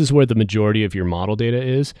struct. This is where the majority of your model data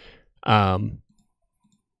is.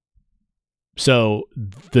 So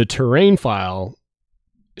the terrain file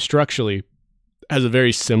structurally has a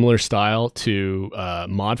very similar style to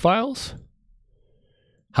mod files.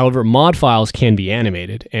 However, mod files can be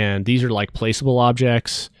animated, and these are like placeable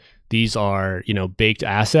objects. These are, you know, baked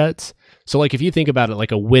assets. So like if you think about it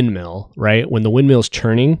like a windmill, right? When the windmill's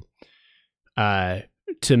turning, to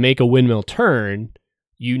make a windmill turn,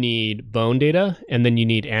 you need bone data, and then you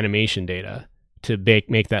need animation data to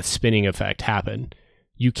make that spinning effect happen.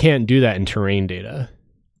 You can't do that in terrain data.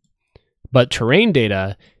 But terrain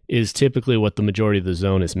data is typically what the majority of the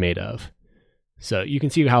zone is made of. So you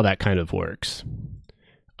can see how that kind of works.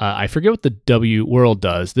 I forget what the W world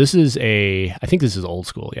does. This is I think this is old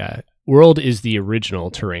school, yeah. World is the original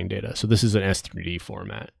terrain data. So this is an S3D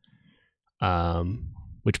format.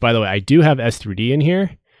 Which, by the way, I do have S3D in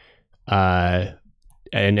here.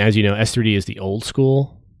 And as you know, S3D is the old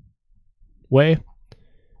school way.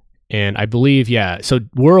 And I believe, yeah, so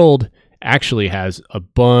world actually has a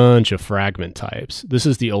bunch of fragment types. This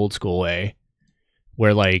is the old school way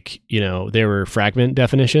where, like, you know, there were fragment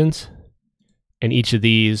definitions, and each of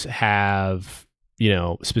these have, you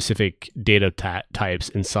know, specific data types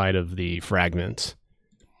inside of the fragments.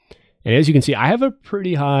 And as you can see, I have a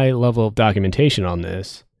pretty high level of documentation on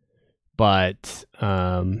this, but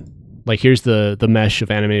like here's the mesh of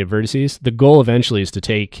animated vertices. The goal eventually is to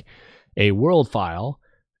take a world file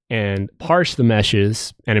and parse the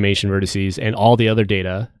meshes, animation vertices, and all the other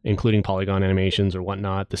data, including polygon animations or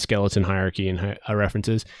whatnot, the skeleton hierarchy and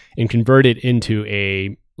references, and convert it into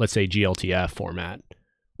a, let's say, GLTF format,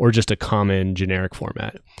 or just a common generic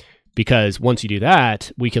format. Because once you do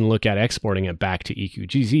that, we can look at exporting it back to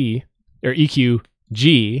EQGZ, or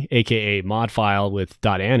EQG, aka mod file with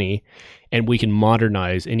 .ani, and we can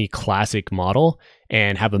modernize any classic model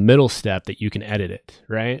and have a middle step that you can edit it,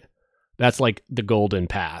 right? That's like the golden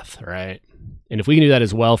path, right? And if we can do that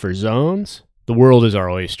as well for zones, the world is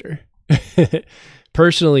our oyster.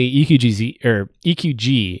 Personally,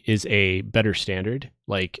 EQG is a better standard,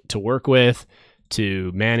 like to work with,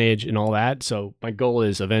 to manage, and all that. So my goal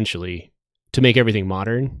is eventually to make everything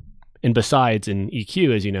modern. And besides, in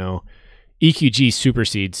EQ, as you know, EQG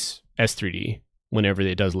supersedes S3D whenever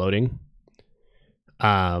it does loading.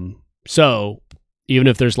 So even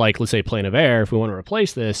if there's like, let's say, plane of air, if we want to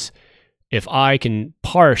replace this, if I can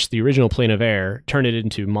parse the original plane of air, turn it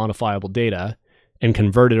into modifiable data, and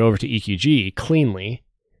convert it over to EQG cleanly,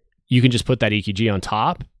 you can just put that EQG on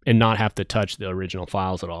top and not have to touch the original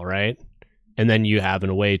files at all, right? And then you have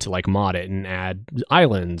a way to like mod it and add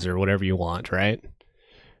islands or whatever you want, right?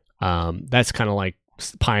 That's kind of like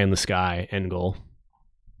pie in the sky end goal.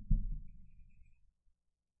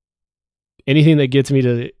 Anything that gets me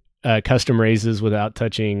to custom raises without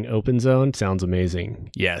touching open zone sounds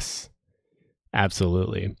amazing. Yes,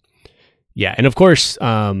 absolutely. Yeah, and of course,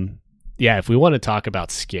 yeah, if we want to talk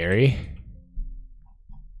about scary,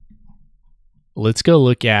 let's go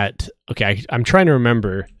look at, okay, I'm trying to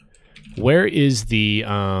remember, where is the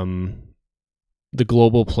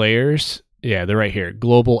global players? Yeah, they're right here.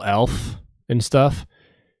 Global elf and stuff.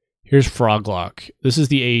 Here's Froglock. This is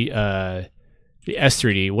the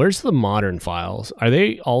S3D. Where's the modern files? Are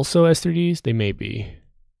they also S3Ds? They may be.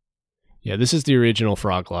 Yeah, this is the original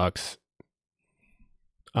Froglocks.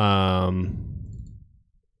 Yeah,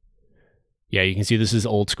 you can see this is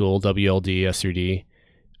old school WLD S3D.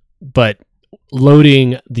 But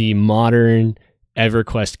loading the modern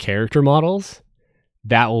EverQuest character models,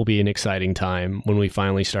 that will be an exciting time when we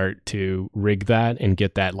finally start to rig that and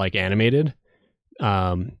get that like animated.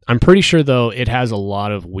 I'm pretty sure though it has a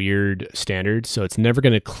lot of weird standards, so it's never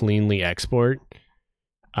going to cleanly export.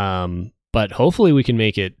 But hopefully we can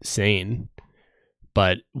make it sane.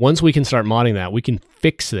 But once we can start modding that, we can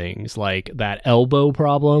fix things like that elbow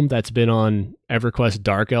problem that's been on EverQuest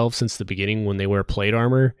Dark Elf since the beginning when they wear plate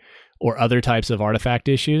armor, or other types of artifact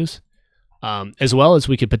issues. As well as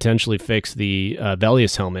we could potentially fix the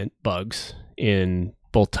Velius helmet bugs in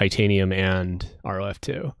both Titanium and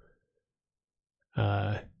ROF2.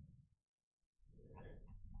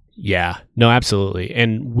 Yeah, no, absolutely.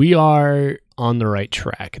 And we are on the right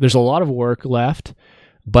track. There's a lot of work left,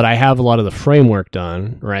 but I have a lot of the framework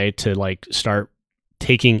done, right? To like start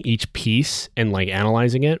taking each piece and like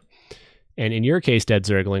analyzing it. And in your case, Dead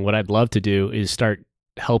Zergling, what I'd love to do is start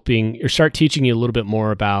helping or start teaching you a little bit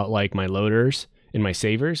more about like my loaders and my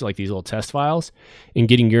savers, like these little test files, and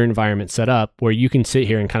getting your environment set up where you can sit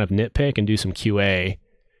here and kind of nitpick and do some QA.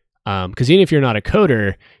 Because even if you're not a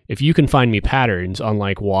coder, if you can find me patterns on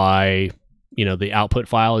like why, you know, the output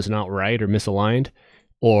file is not right or misaligned,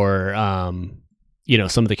 or, you know,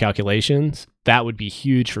 some of the calculations, that would be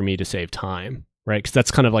huge for me to save time, right? Because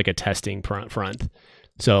that's kind of like a testing front.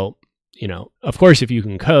 So, you know, of course, if you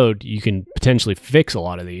can code, you can potentially fix a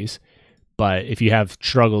lot of these. But if you have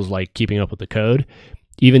struggles like keeping up with the code,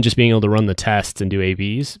 even just being able to run the tests and do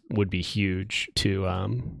ABs would be huge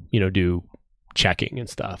to, you know, do checking and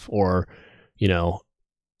stuff, or, you know,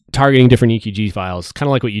 targeting different EQG files, kind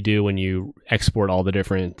of like what you do when you export all the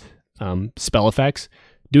different spell effects.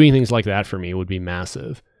 Doing things like that for me would be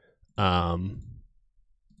massive. And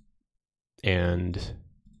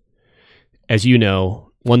as you know,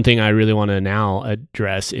 one thing I really want to now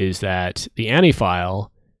address is that the ANI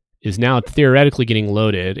file is now theoretically getting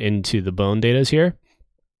loaded into the bone datas here.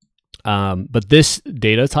 But this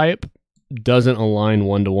data type doesn't align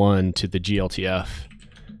one-to-one to the GLTF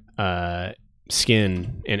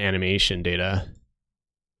skin and animation data.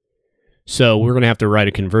 So we're going to have to write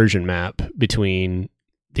a conversion map between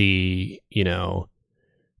the, you know,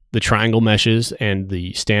 the triangle meshes and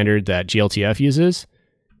the standard that GLTF uses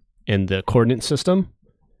and the coordinate system,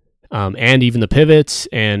 and even the pivots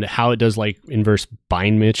and how it does like inverse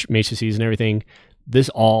bind matrices and everything. This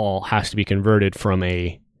all has to be converted from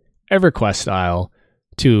a EverQuest style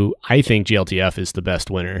to, I think GLTF is the best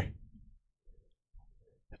winner.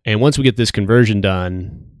 And once we get this conversion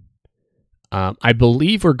done, I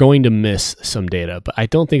believe we're going to miss some data, but I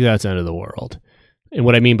don't think that's the end of the world. And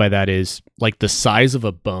what I mean by that is like the size of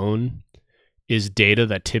a bone is data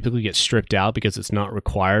that typically gets stripped out because it's not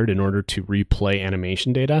required in order to replay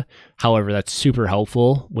animation data. However, that's super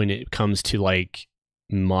helpful when it comes to like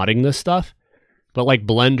modding this stuff. But like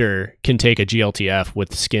Blender can take a GLTF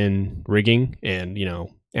with skin rigging and, you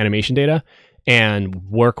know, animation data and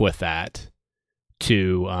work with that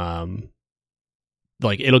to,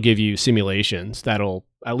 like it'll give you simulations that'll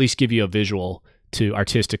at least give you a visual to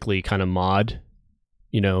artistically kind of mod,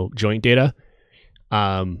 you know, joint data.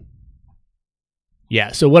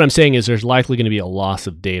 Yeah, so what I'm saying is there's likely going to be a loss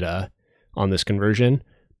of data on this conversion,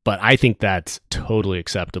 but I think that's totally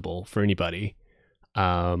acceptable for anybody.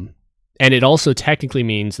 And it also technically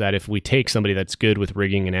means that if we take somebody that's good with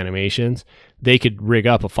rigging and animations, they could rig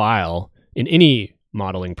up a file in any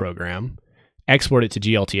modeling program, export it to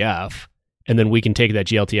GLTF, and then we can take that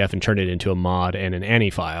GLTF and turn it into a mod and an ANI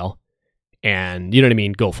file. And, you know what I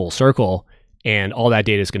mean, go full circle. And all that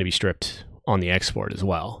data is going to be stripped on the export as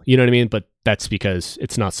well. You know what I mean? But that's because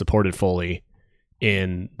it's not supported fully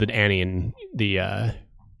in the ANI and the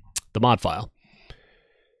mod file.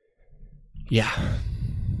 Yeah.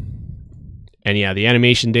 And yeah, the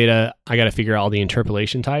animation data, I got to figure out all the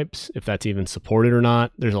interpolation types, if that's even supported or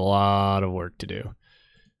not. There's a lot of work to do.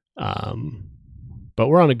 But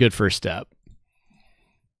we're on a good first step.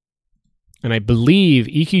 And I believe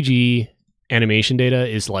EQG animation data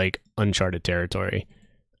is like uncharted territory.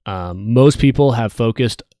 Most people have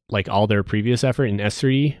focused like all their previous effort in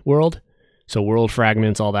S3D world. So world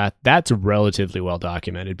fragments, all that, that's relatively well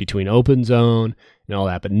documented between open zone and all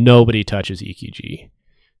that, but nobody touches EQG,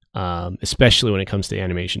 especially when it comes to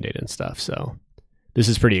animation data and stuff. So this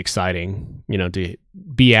is pretty exciting, you know, to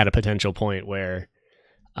be at a potential point where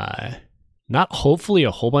not hopefully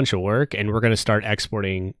a whole bunch of work, and we're going to start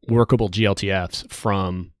exporting workable GLTFs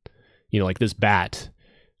from, you know, like this bat,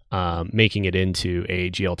 making it into a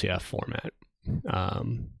GLTF format.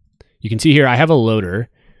 You can see here I have a loader,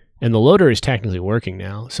 and the loader is technically working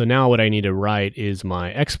now. So now what I need to write is my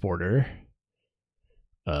exporter.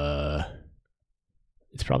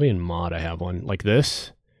 It's probably in mod. I have one like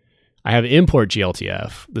this. I have import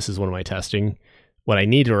GLTF. This is one of my testing. What I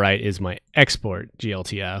need to write is my export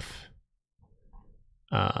GLTF,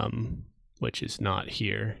 which is not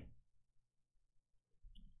here.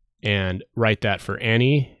 And write that for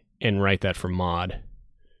Annie and write that for mod.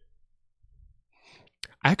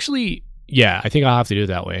 Actually, yeah, I think I'll have to do it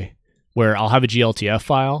that way, where I'll have a GLTF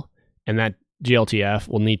file, and that GLTF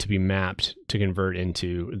will need to be mapped to convert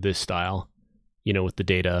into this style, you know, with the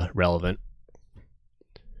data relevant.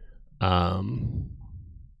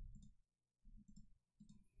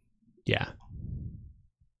 Yeah.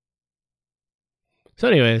 So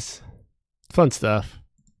anyways, fun stuff.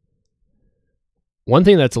 One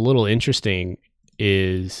thing that's a little interesting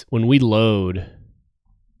is when we load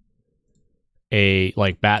a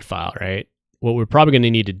like bat file, right? What we're probably going to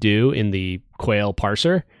need to do in the quail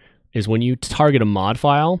parser is when you target a mod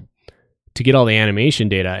file to get all the animation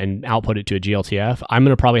data and output it to a GLTF, I'm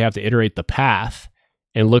going to probably have to iterate the path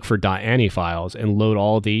and look for .ani files and load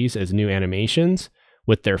all of these as new animations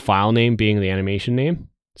with their file name being the animation name.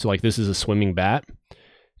 So like this is a swimming bat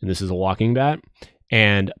and this is a walking bat,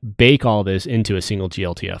 and bake all this into a single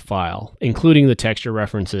GLTF file, including the texture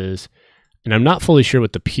references. And I'm not fully sure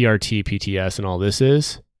what the PRT, PTS, and all this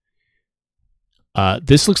is.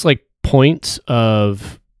 This looks like points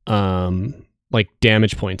of like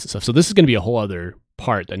damage points and stuff. So this is going to be a whole other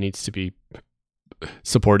part that needs to be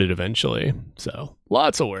supported eventually. So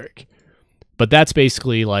lots of work. But that's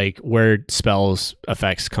basically like where spells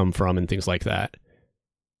effects come from and things like that.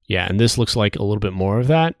 Yeah, and this looks like a little bit more of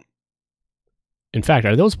that. In fact,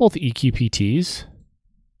 are those both EQPTs?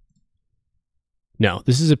 No,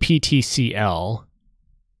 this is a PTCL.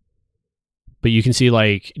 But you can see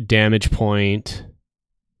like damage point,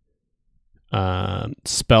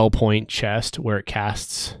 spell point chest where it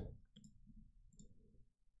casts.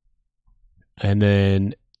 And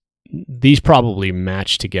then these probably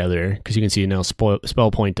match together because you can see now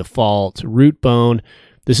spell point default, root bone.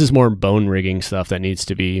 This is more bone rigging stuff that needs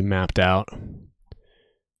to be mapped out.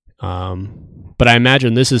 But I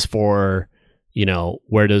imagine this is for, you know,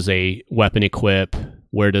 where does a weapon equip?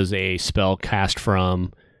 Where does a spell cast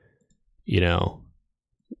from? You know,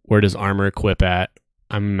 where does armor equip at?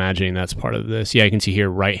 I'm imagining that's part of this. Yeah, you can see here,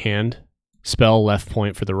 right hand. Spell left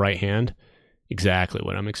point for the right hand. Exactly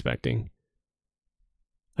what I'm expecting.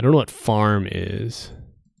 I don't know what farm is.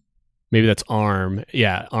 Maybe that's arm.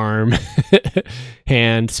 Yeah, arm.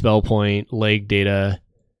 Hand, spell point, leg data.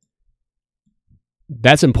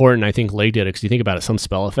 That's important, I think, leg data, because you think about it, some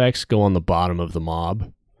spell effects go on the bottom of the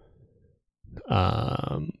mob.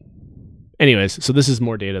 Anyways, so this is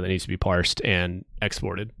more data that needs to be parsed and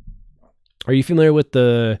exported. Are you familiar with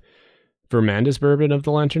the Vermandus bourbon of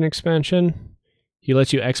the Lantern expansion? He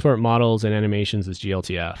lets you export models and animations as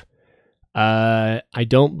GLTF. I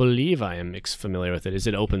don't believe I am familiar with it. Is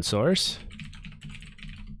it open source?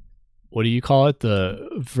 What do you call it? The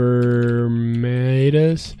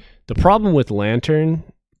Vermandus? The problem with Lantern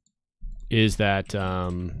is that,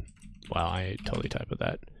 wow, I totally typed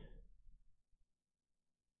that.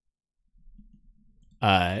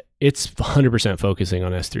 It's 100% focusing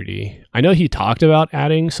on S3D. I know he talked about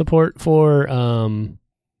adding support for,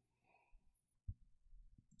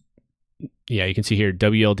 yeah, you can see here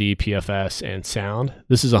WLD, PFS, and sound.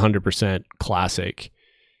 This is 100% classic.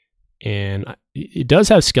 And it does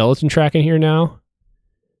have skeleton tracking here now.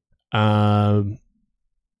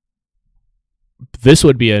 This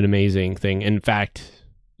would be an amazing thing. In fact,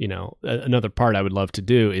 you know, another part I would love to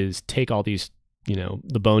do is take all these, you know,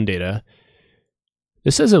 the bone data.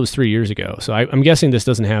 This says it was 3 years ago, so I'm guessing this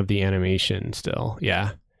doesn't have the animation still.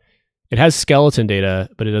 Yeah. It has skeleton data,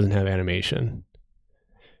 but it doesn't have animation.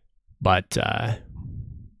 But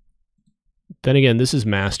Then again, this is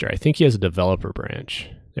master. I think he has a developer branch.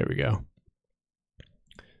 There we go.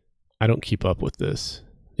 I don't keep up with this.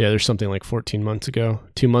 Yeah, there's something like 14 months ago,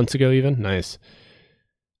 2 months ago even. Nice.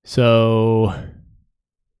 So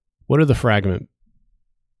what are the fragment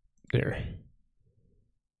there?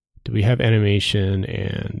 Do we have animation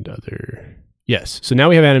and other? Yes. So now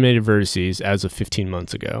we have animated vertices as of 15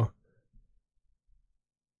 months ago.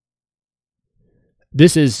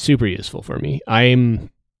 This is super useful for me.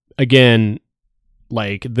 I'm, again,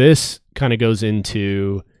 like this kind of goes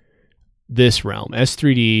into this realm.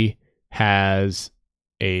 S3D has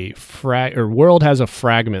a world has a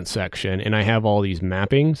fragment section, and I have all these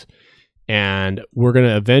mappings, and we're going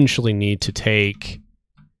to eventually need to take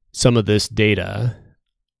some of this data.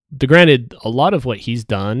 Granted, a lot of what he's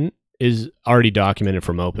done is already documented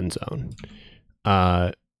from OpenZone.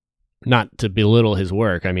 Not to belittle his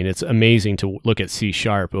work. I mean, it's amazing to look at C#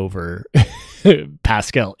 over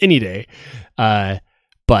Pascal any day.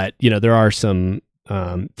 But, you know, there are some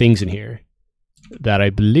things in here that I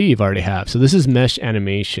believe already have. So this is mesh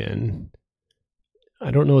animation.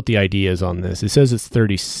 I don't know what the ID is on this. It says it's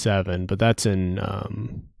 37, but that's in...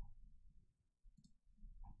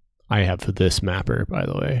 I have for this mapper, by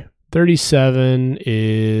the way. 37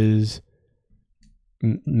 is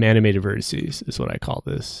animated vertices is what I call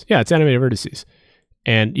this. Yeah, it's animated vertices.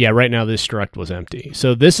 And yeah, right now this struct was empty.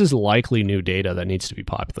 So this is likely new data that needs to be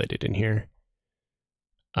populated in here.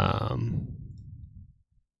 But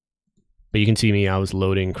you can see me, I was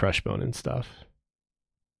loading Crushbone and stuff.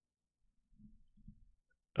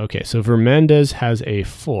 Okay, so Vermendez has a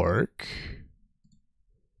fork.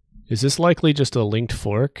 Is this likely just a linked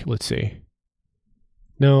fork? Let's see.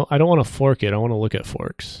 No, I don't want to fork it. I want to look at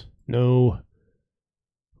forks. No.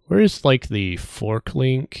 Where is like the fork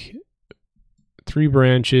link? 3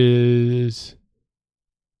 branches.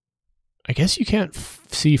 I guess you can't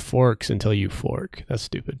see forks until you fork. That's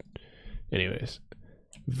stupid. Anyways.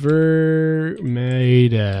 Vermendez.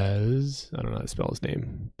 I don't know how to spell his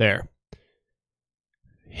name. There.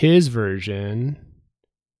 His version...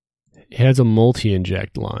 It has a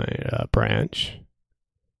multi-inject line branch.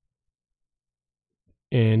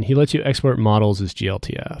 And he lets you export models as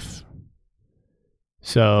GLTF.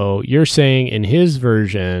 So you're saying in his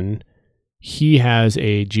version, he has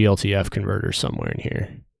a GLTF converter somewhere in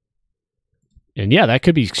here. And yeah, that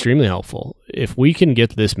could be extremely helpful. If we can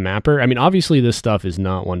get this mapper, I mean, obviously this stuff is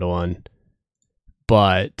not one-to-one,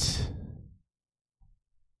 but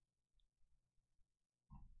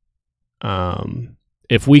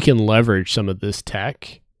if we can leverage some of this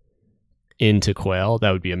tech into Quail,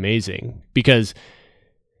 that would be amazing. Because,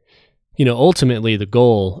 you know, ultimately the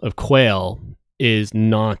goal of Quail is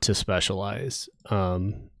not to specialize. I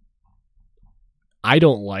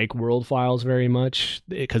don't like world files very much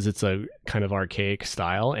because it's a kind of archaic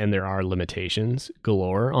style and there are limitations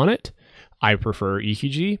galore on it. I prefer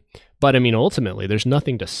EQG, but I mean, ultimately there's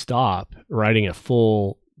nothing to stop writing a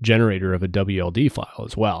full generator of a WLD file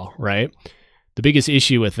as well, right? The biggest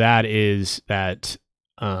issue with that is that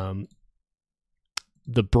the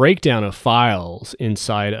breakdown of files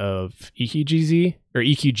inside of EQGZ or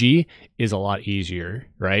EQG is a lot easier,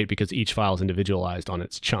 right? Because each file is individualized on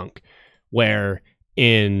its chunk. Where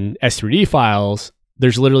in S3D files,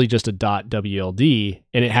 there's literally just a .WLD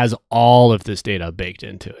and it has all of this data baked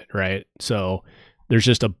into it, right? So there's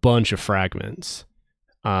just a bunch of fragments.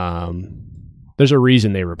 There's a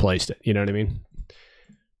reason they replaced it, you know what I mean?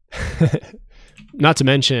 Not to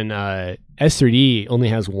mention, S3D only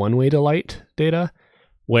has one way to light data,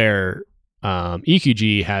 where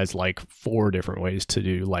EQG has like 4 different ways to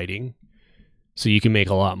do lighting. So you can make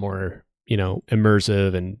a lot more, you know,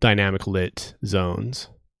 immersive and dynamic lit zones.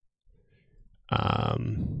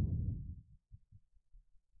 But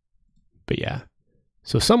yeah,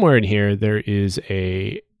 so somewhere in here, there is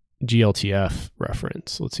a GLTF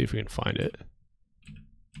reference. Let's see if we can find it.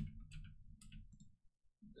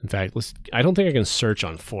 In fact, I don't think I can search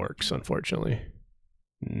on forks, unfortunately.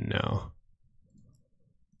 No.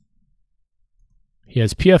 He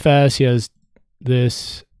has PFS, he has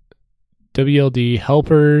this WLD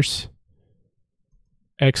helpers,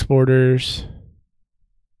 exporters,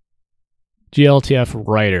 GLTF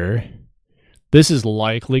writer. This is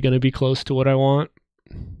likely going to be close to what I want.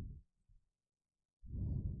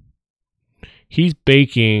 He's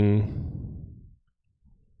baking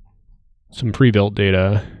some pre-built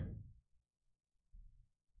data,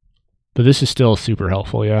 but this is still super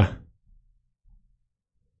helpful, yeah.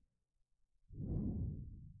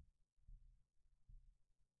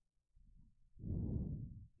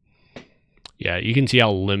 Yeah, you can see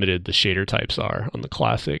how limited the shader types are on the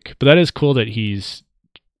classic, but that is cool that he's,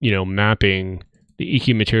 you know, mapping the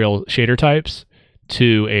EQ material shader types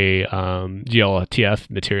to a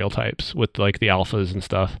GLTF material types with like the alphas and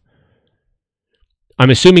stuff.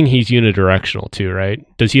 I'm assuming he's unidirectional too, right?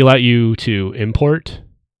 Does he allow you to import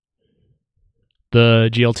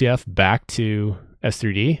the GLTF back to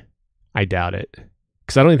S3D? I doubt it.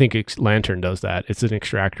 Because I don't think Lantern does that. It's an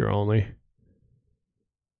extractor only.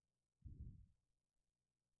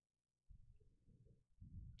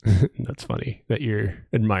 That's funny that you're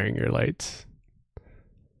admiring your lights.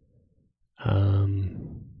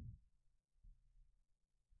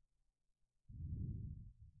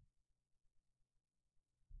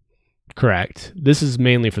 Correct. This is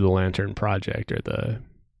mainly for the Lantern project, or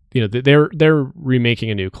they're remaking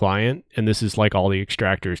a new client, and this is like all the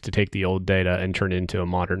extractors to take the old data and turn it into a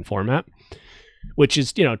modern format, which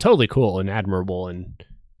is totally cool and admirable, and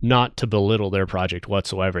not to belittle their project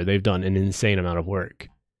whatsoever. They've done an insane amount of work.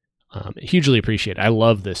 Hugely appreciate it. I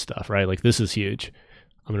love this stuff, right? Like, this is huge.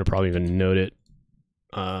 I'm gonna probably even note it.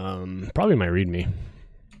 Probably my README.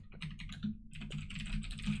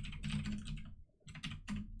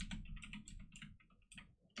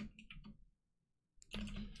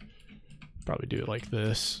 Probably do it like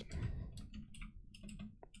this.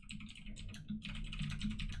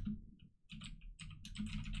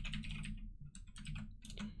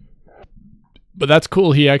 But that's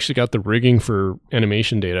cool. He actually got the rigging for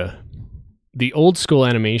animation data. The old school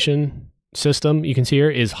animation system you can see here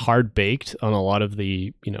is hard baked on a lot of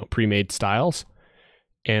the pre-made styles,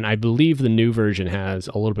 and I believe the new version has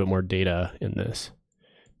a little bit more data in this.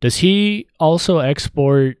 Does he also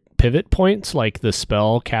export pivot points, like the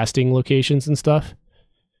spell casting locations and stuff?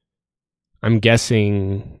 I'm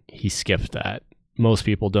guessing he skipped that. Most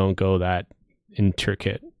people don't go that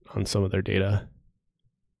intricate on some of their data.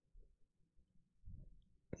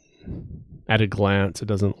 At a glance, it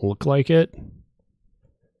doesn't look like it.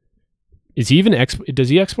 Is he even does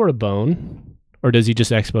he export a bone, or does he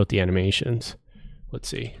just export the animations? Let's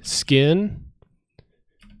see. Skin.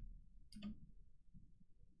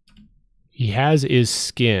 He has is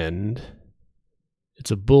skinned.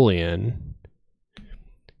 It's a Boolean.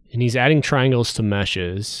 And he's adding triangles to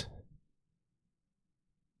meshes.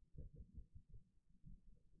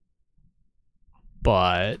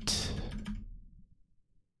 But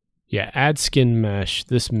yeah, add skin mesh.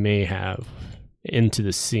 This may have into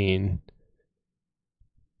the scene.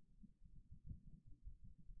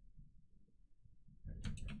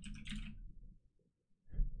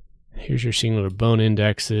 Here's your singular bone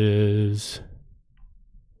indexes.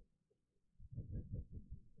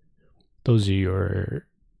 Those are your,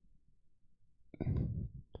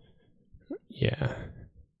 yeah.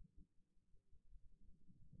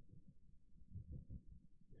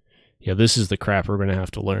 Yeah, this is the crap we're going to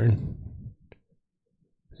have to learn.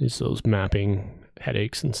 It's those mapping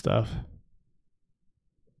headaches and stuff.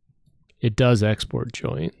 It does export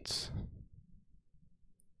joints.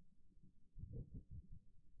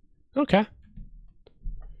 Okay.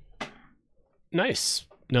 Nice.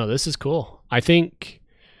 No, this is cool. I think,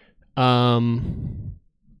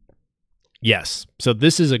 yes. So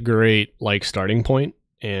this is a great starting point,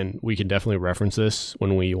 and we can definitely reference this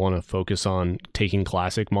when we want to focus on taking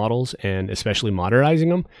classic models and especially modernizing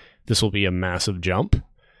them. This will be a massive jump.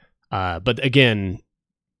 But again,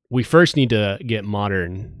 we first need to get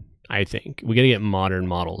modern. I think we got to get modern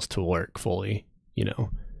models to work fully,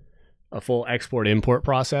 a full export import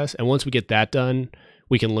process. And once we get that done,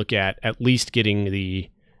 we can look at least getting the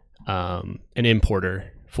an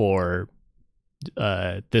importer for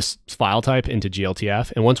this file type into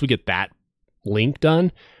GLTF. And once we get that link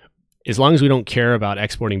done, as long as we don't care about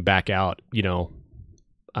exporting back out,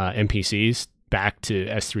 NPCs back to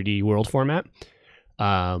S3D world format,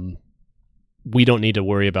 we don't need to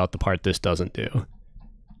worry about the part this doesn't do.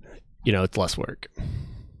 It's less work.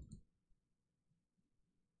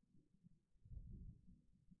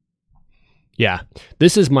 Yeah,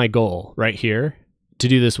 this is my goal right here, to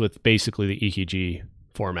do this with basically the EQG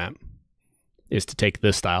format, is to take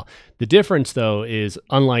this style. The difference, though, is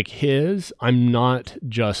unlike his, I'm not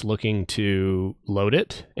just looking to load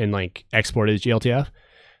it and export it as GLTF.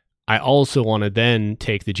 I also want to then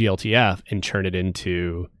take the GLTF and turn it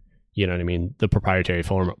into, the proprietary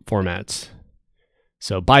formats.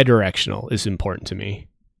 So bidirectional is important to me,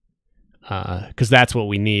 because that's what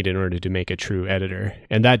we need in order to make a true editor.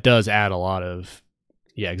 And that does add a lot of,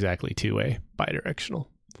 exactly, two-way bidirectional.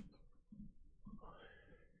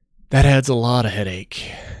 That adds a lot of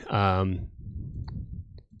headache.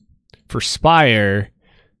 For Spire,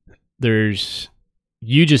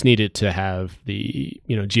 you just need it to have the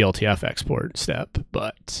GLTF export step,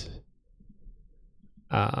 but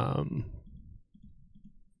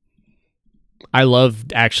I love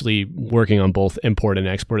actually working on both import and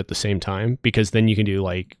export at the same time, because then you can do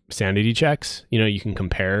like sanity checks. You know, you can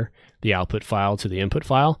compare the output file to the input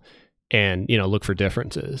file and, you know, look for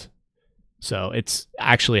differences. So it's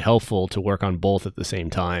actually helpful to work on both at the same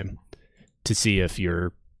time to see if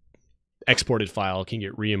your exported file can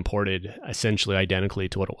get re-imported essentially identically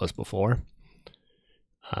to what it was before.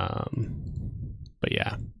 But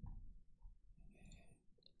yeah.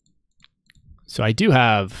 So I do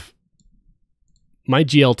have my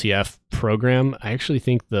GLTF program. I actually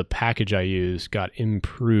think the package I use got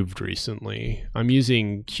improved recently. I'm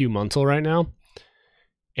using qmuntil right now.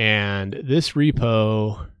 And this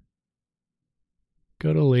repo,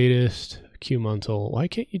 go to latest qmuntil. Why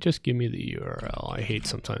can't you just give me the URL? I hate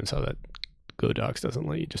sometimes how that GoDocs doesn't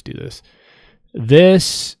let you just do this.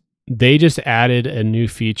 They just added a new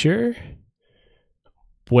feature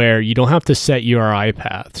where you don't have to set URI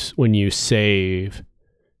paths when you save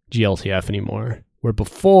GLTF anymore. Where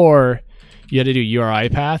before you had to do URI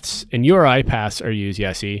paths, and URI paths are used,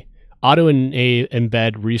 see, auto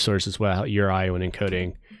embed resources without URI when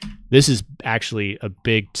encoding. This is actually a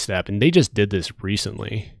big step, and they just did this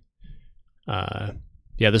recently.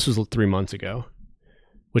 This was 3 months ago,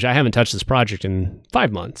 which I haven't touched this project in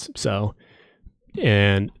 5 months. So,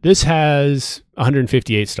 and this has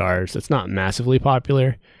 158 stars. That's not massively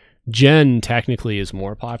popular. Gen technically is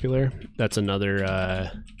more popular. That's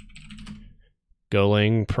another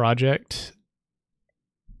Golang project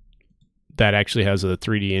that actually has a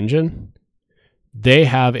 3D engine. They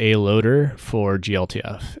have a loader for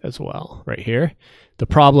GLTF as well, right here. The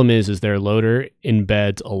problem is their loader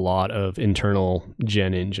embeds a lot of internal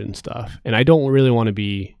Gen engine stuff, and I don't really want to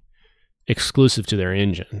be exclusive to their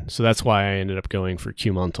engine. So that's why I ended up going for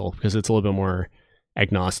qmuntil, because it's a little bit more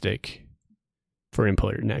agnostic for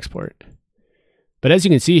import and export. But as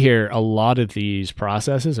you can see here, a lot of these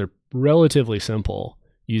processes are relatively simple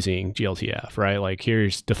using GLTF, right? Like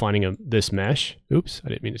here's defining this mesh. Oops, I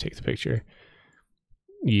didn't mean to take the picture.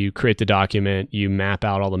 You create the document, you map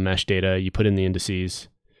out all the mesh data, you put in the indices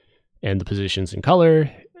and the positions in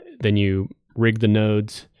color, then you rig the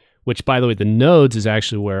nodes, which, by the way, the nodes is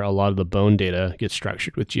actually where a lot of the bone data gets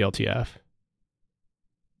structured with GLTF.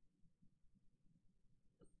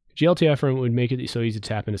 GLTF would make it so easy to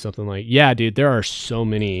tap into something like, yeah, dude, there are so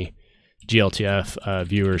many GLTF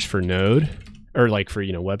viewers for node, or like for,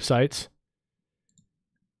 you know, websites,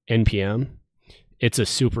 NPM. It's a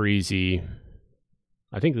super easy,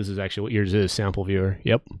 I think this is actually what yours is, sample viewer.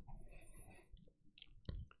 Yep.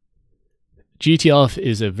 GTLF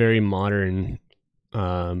is a very modern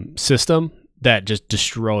system that just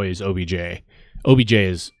destroys OBJ. OBJ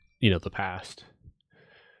is, you know, the past.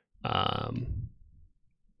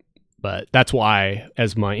 But that's why,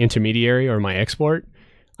 as my intermediary or my export,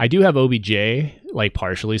 I do have OBJ like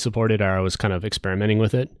partially supported, or I was kind of experimenting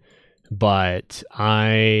with it, but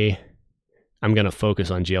I'm going to focus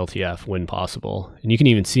on GLTF when possible. And you can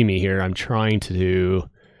even see me here. I'm trying to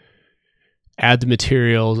add the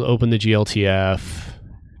materials, open the GLTF.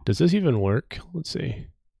 Does this even work? Let's see.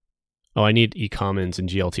 Oh, I need eCommons in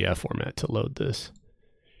GLTF format to load this.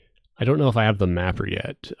 I don't know if I have the mapper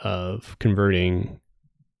yet of converting.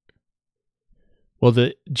 Well,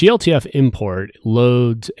 the GLTF import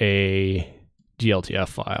loads a GLTF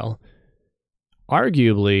file.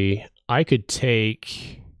 Arguably, I could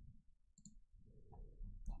take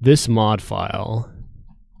this mod file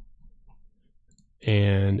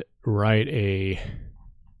and write a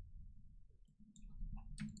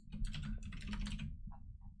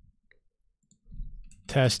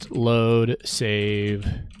test load save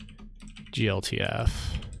GLTF,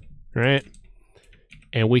 right?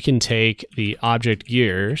 And we can take the object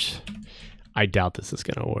gears. I doubt this is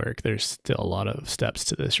going to work. There's still a lot of steps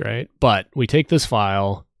to this, right? But we take this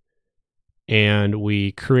file and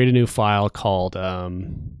we create a new file called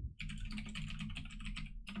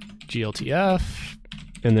GLTF.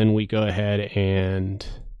 And then we go ahead and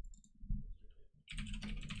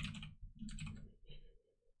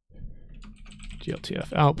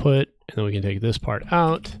GLTF output. And then we can take this part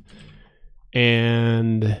out.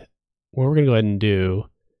 And what we're going to go ahead and do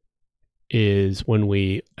is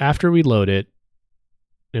after we load it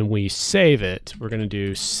and we save it, we're going to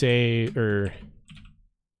do save,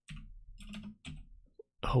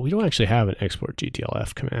 we don't actually have an export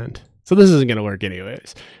GTLF command. So this isn't going to work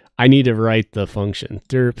anyways. I need to write the function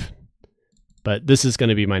derp, but this is going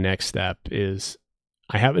to be my next step. Is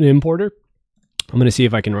I have an importer. I'm going to see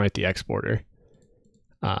if I can write the exporter.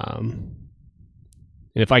 And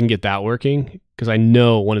if I can get that working, because I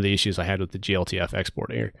know one of the issues I had with the GLTF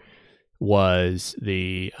exporter was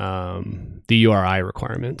the URI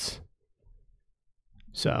requirements.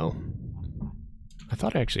 So I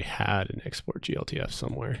thought I actually had an export GLTF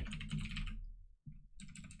somewhere.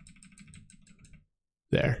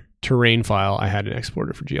 There. Terrain file, I had an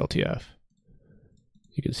exporter for GLTF.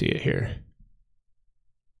 You can see it here.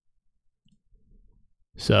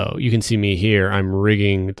 So you can see me here, I'm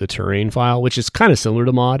rigging the terrain file, which is kind of similar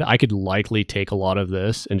to mod. I could likely take a lot of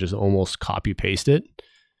this and just almost copy paste it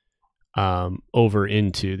over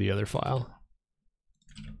into the other file.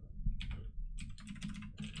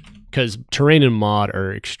 Because terrain and mod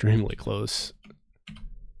are extremely close.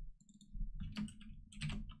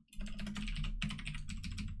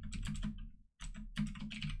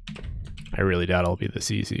 I really doubt it'll be this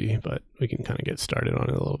easy, but we can kind of get started on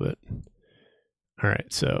it a little bit. All right,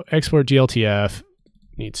 so export GLTF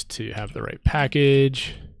needs to have the right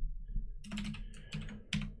package.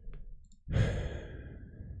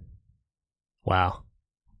 Wow.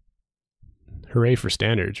 Hooray for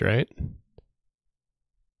standards, right?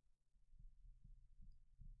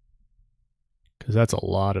 Because that's a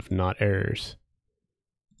lot of not errors.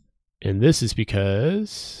 And this is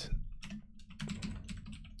because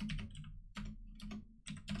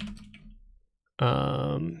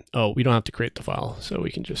oh, we don't have to create the file, so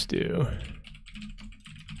we can just do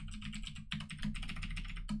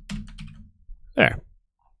there.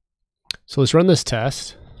 So let's run this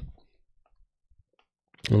test.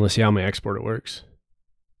 And let's see how my exporter works.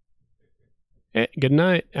 Hey, good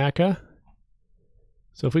night, Aka.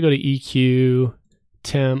 So if we go to EQ,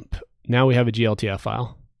 temp, now we have a GLTF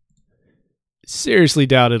file. Seriously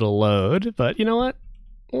doubt it'll load, but you know what?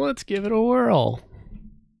 Let's give it a whirl.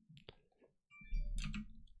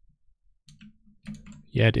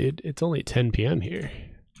 Yeah, dude, it's only 10 p.m. here.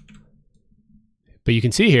 But you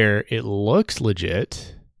can see here, it looks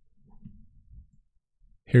legit.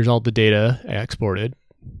 Here's all the data I exported.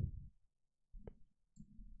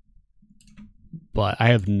 But I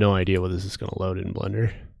have no idea what this is going to load in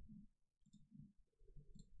Blender.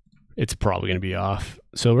 It's probably going to be off.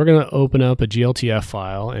 So we're going to open up a GLTF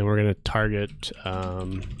file and we're going to target,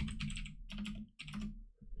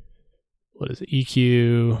 what is it?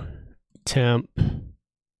 EQ, temp.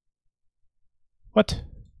 What?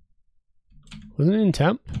 Wasn't it in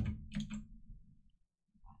temp?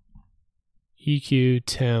 EQ,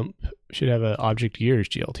 temp, should have an object years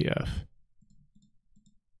GLTF.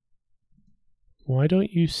 Why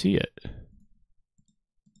don't you see it?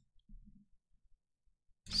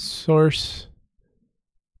 Source.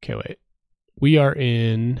 Okay, wait. We are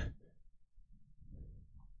in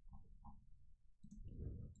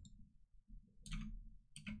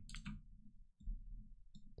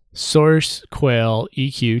source quail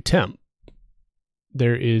EQ temp.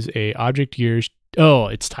 There is a object years. Oh,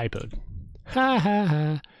 it's typoed. Ha ha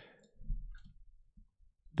ha.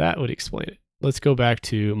 That would explain it. Let's go back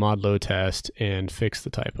to mod load test and fix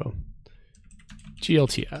the typo.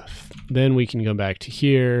 GLTF. Then we can go back to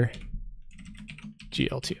here.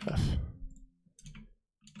 GLTF.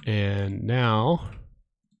 And now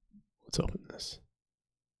let's open this.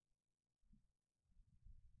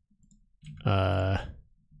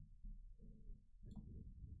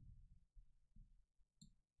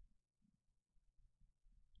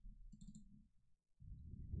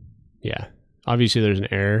 Yeah, obviously there's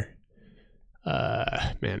an error.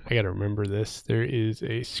 Man, I gotta remember this. There is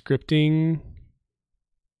a scripting.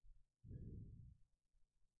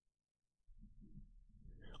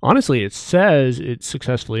 Honestly, it says it's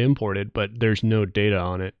successfully imported, but there's no data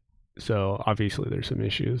on it. So obviously there's some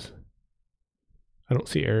issues. I don't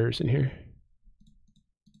see errors in here.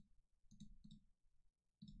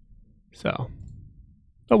 So,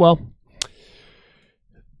 oh well.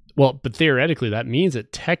 Well, but theoretically that means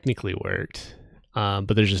it technically worked, but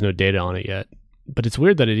there's just no data on it yet. But it's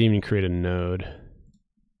weird that it didn't even create a node.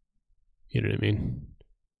 You know what I mean?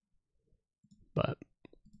 But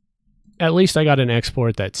at least I got an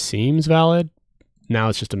export that seems valid. Now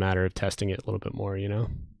it's just a matter of testing it a little bit more, you know?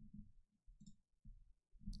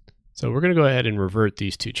 So we're going to go ahead and revert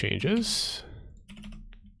these two changes.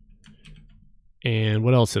 And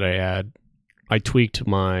what else did I add? I tweaked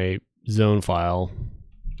my zone file.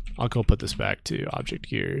 I'll go put this back to object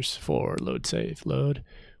gears for load save load.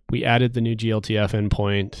 We added the new GLTF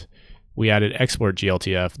endpoint. We added export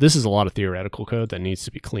GLTF. This is a lot of theoretical code that needs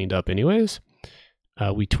to be cleaned up anyways.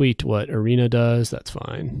 We tweaked what Arena does. That's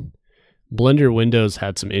fine. Blender Windows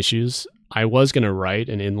had some issues. I was going to write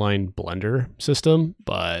an inline Blender system,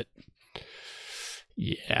 but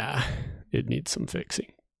yeah, it needs some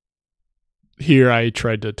fixing. Here I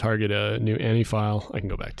tried to target a new Annie file. I can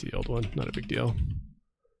go back to the old one, not a big deal.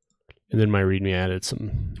 And then my README added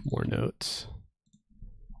some more notes.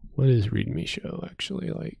 What does README show actually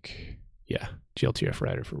like? Yeah, GLTF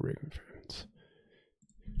writer for rig reference.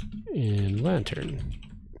 in lantern.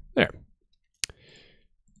 There. And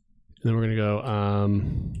then we're going to go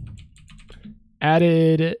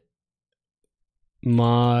added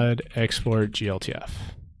mod export GLTF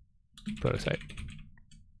prototype.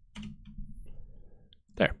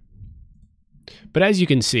 There. But as you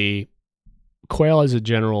can see, Quail as a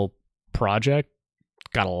general project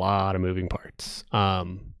got a lot of moving parts.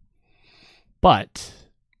 But,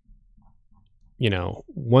 you know,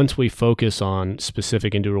 once we focus on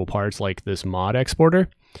specific individual parts like this mod exporter,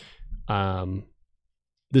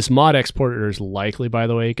 this mod exporter is likely, by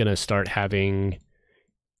the way, going to start having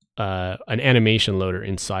an animation loader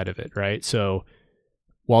inside of it, right? So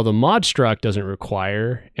while the mod struct doesn't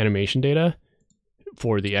require animation data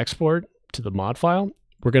for the export to the mod file,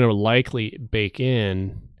 we're going to likely bake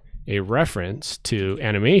in a reference to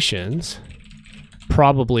animations,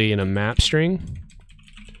 probably in a map string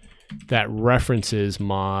that references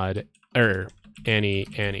mod or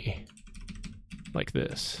any like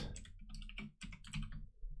this.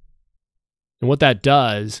 And what that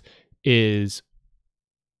does is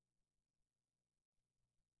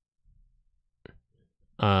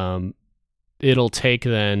it'll take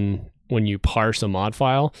then, when you parse a mod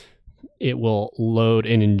file, it will load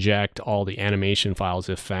and inject all the animation files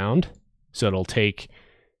if found. So it'll take,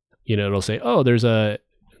 you know, it'll say, oh, there's a,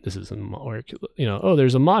 this isn't work, you know, oh,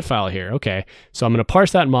 there's a mod file here. Okay. So I'm going to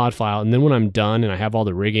parse that mod file. And then when I'm done and I have all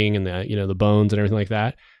the rigging and the, you know, the bones and everything like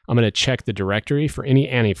that, I'm going to check the directory for any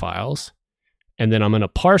ani files. And then I'm going to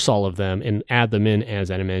parse all of them and add them in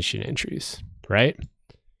as animation entries, right?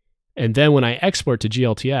 And then when I export to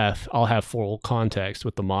GLTF, I'll have full context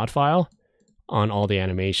with the mod file on all the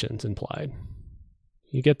animations implied.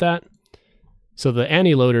 You get that? So the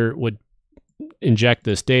ani loader would inject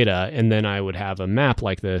this data, and then I would have a map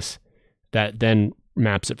like this that then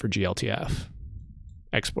maps it for GLTF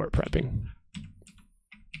export prepping.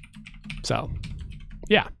 So,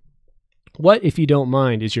 yeah. What, if you don't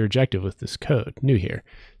mind, is your objective with this code? New here.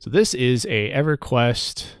 So this is a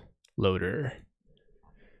EverQuest loader.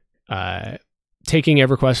 Taking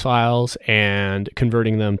EverQuest files and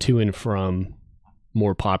converting them to and from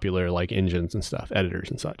more popular like engines and stuff, editors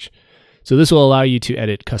and such. So this will allow you to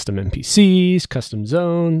edit custom NPCs, custom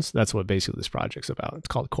zones. That's what basically this project's about. It's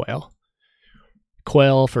called Quail.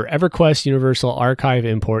 Quail for EverQuest Universal Archive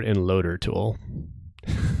Import and Loader tool.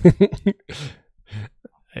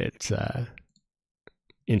 It's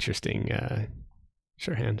interesting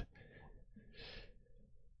shorthand.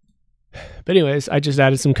 But anyways, I just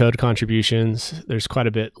added some code contributions. There's quite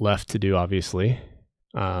a bit left to do, obviously.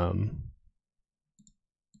 But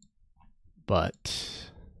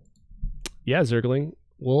yeah, Zergling,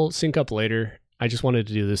 we'll sync up later. I just wanted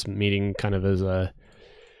to do this meeting kind of as an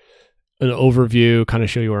overview, kind of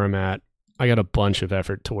show you where I'm at. I got a bunch of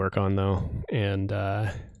effort to work on though, and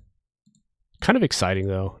kind of exciting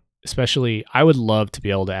though. Especially, I would love to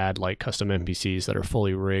be able to add like custom NPCs that are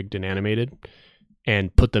fully rigged and animated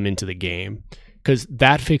and put them into the game, because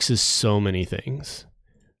that fixes so many things.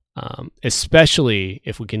 Especially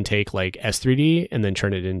if we can take like S3D and then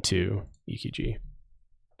turn it into EQG.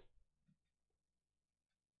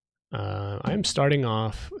 I'm starting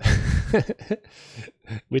off.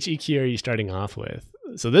 Which EQ are you starting off with?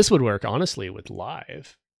 So this would work honestly with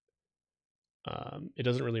live. It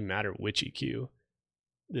doesn't really matter which EQ.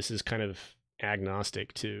 This is kind of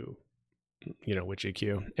agnostic to, you know, which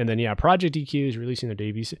EQ. And then yeah, Project EQ is releasing their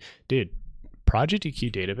database. Dude, Project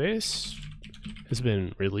EQ database has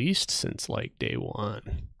been released since like day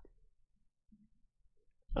one.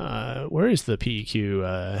 Where is the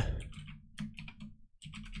PEQ?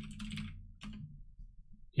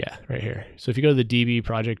 Yeah, right here. So if you go to the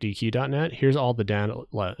dbprojecteq.net, here's all the down,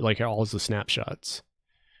 like all the snapshots.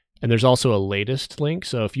 And there's also a latest link.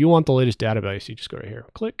 So if you want the latest database, you just go right here,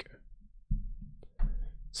 click.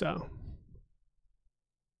 So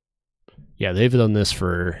yeah, they've done this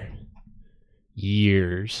for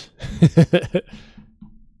years.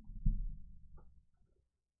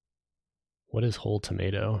 What is whole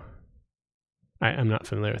tomato? I'm not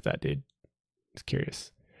familiar with that, dude. Just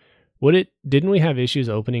curious. Didn't we have issues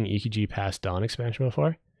opening EQG past Dawn expansion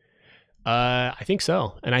before? I think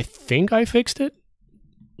so. And I think I fixed it.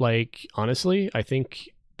 Like, honestly, I think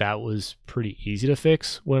that was pretty easy to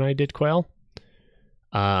fix when I did Quail.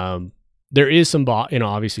 There is some,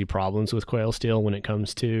 obviously problems with Quail still when it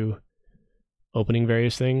comes to opening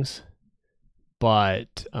various things.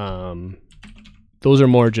 But those are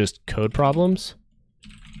more just code problems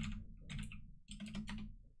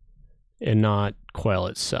and not Quail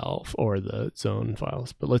itself or the zone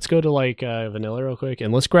files. But let's go to like vanilla real quick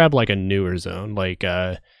and let's grab like a newer zone, like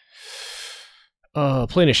Plane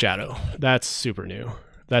of Shadow. That's super new.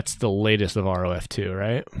 That's the latest of ROF2,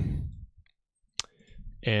 right?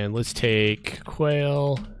 And let's take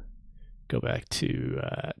quail, go back to,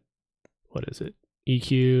 what is it?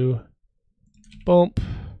 EQ, bump.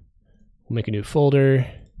 We'll make a new folder,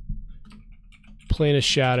 plane of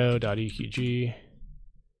shadow.eqg,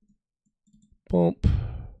 bump.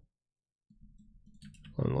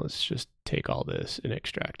 And let's just take all this and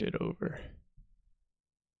extract it over.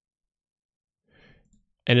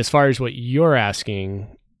 And as far as what you're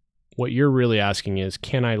asking, what you're really asking is,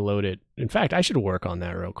 can I load it? In fact, I should work on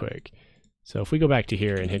that real quick. So if we go back to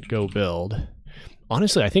here and hit go build,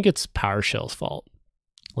 honestly, I think it's PowerShell's fault.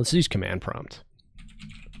 Let's use command prompt.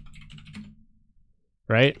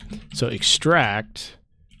 Right? So extract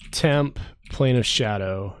temp plane of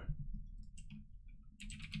shadow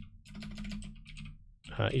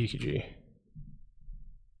EQG.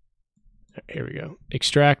 Here we go.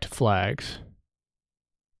 Extract flags.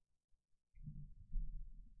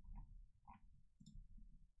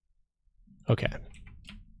 Okay.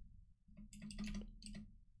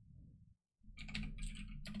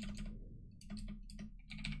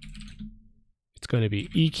 It's going to be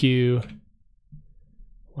EQ.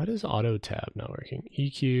 Why does auto tab not working?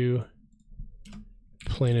 EQ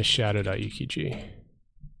plane of shadow.eqg.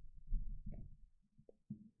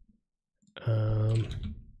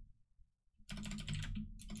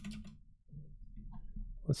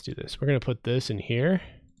 Let's do this. We're going to put this in here.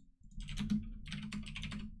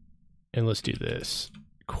 And let's do this.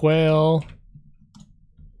 Quail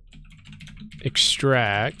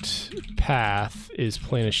extract path is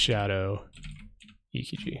plane of shadow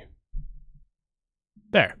EQG.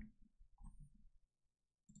 There.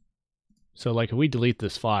 So like if we delete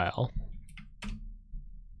this file,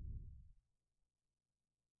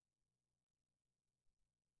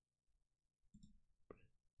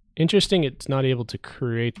 interesting, it's not able to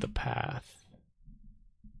create the path.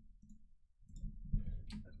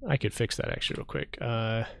 I could fix that actually real quick.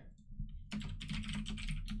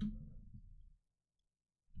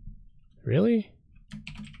 Really?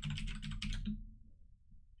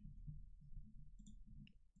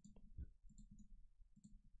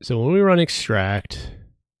 So when we run extract,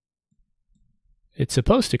 it's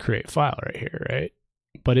supposed to create file right here, right?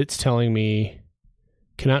 But it's telling me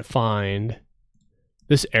cannot find.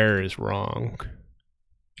 This error is wrong.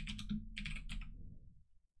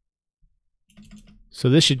 So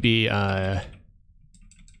this should be I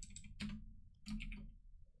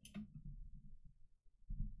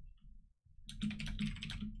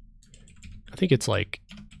think it's like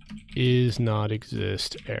is not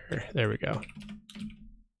exist error. There we go.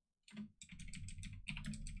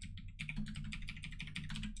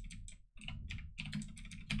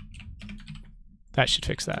 That should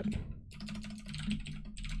fix that.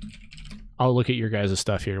 I'll look at your guys'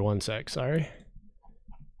 stuff here. One sec, sorry.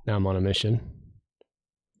 Now I'm on a mission.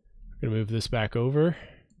 I'm gonna move this back over.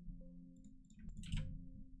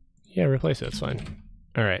 Yeah, replace it, it's fine.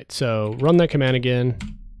 All right, so run that command again.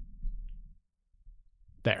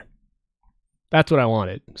 There. That's what I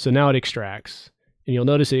wanted. So now it extracts. And you'll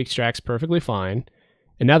notice it extracts perfectly fine.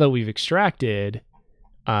 And now that we've extracted,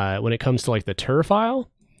 when it comes to like the ter file,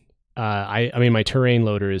 I mean, my terrain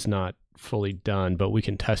loader is not fully done, but we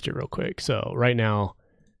can test it real quick. So right now,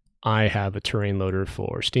 I have a terrain loader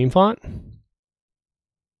for Steam Font,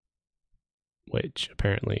 which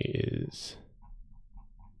apparently is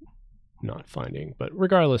not finding. But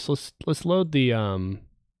regardless, let's load the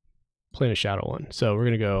plane of shadow one. So we're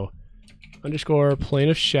gonna go underscore plane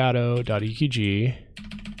of shadow.eqg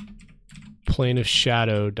plane of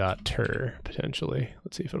shadow.ter potentially.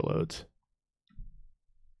 Let's see if it loads.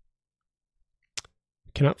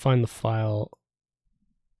 Cannot find the file.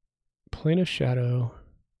 Plane of shadow.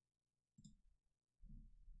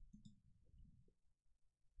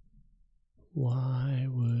 Why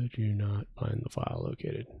would you not find the file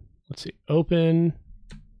located? Let's see. Open.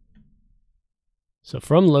 So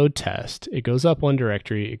from load test, it goes up one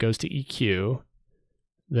directory, it goes to EQ,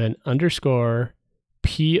 then underscore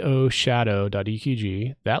po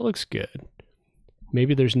shadow.eqg. That looks good.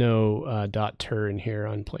 Maybe there's no .ter in here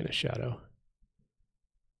on plane of shadow.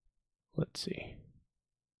 Let's see.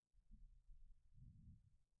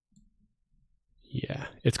 Yeah,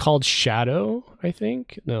 it's called shadow, I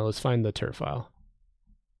think. No, let's find the ter file.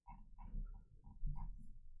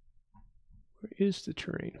 Where is the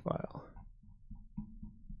terrain file?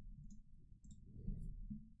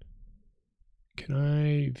 Can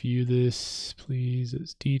I view this, please?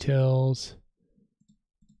 It's details.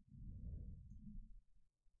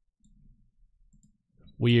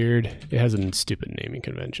 Weird. It has a stupid naming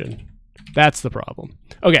convention. That's the problem.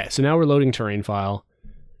 Okay, so now we're loading terrain file.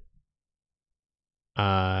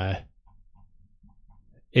 It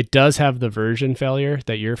does have the version failure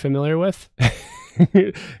that you're familiar with.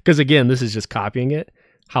 Because again, this is just copying it.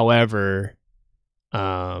 However,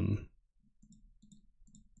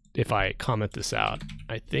 if I comment this out,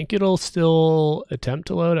 I think it'll still attempt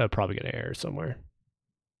to load. I'll probably get an error somewhere.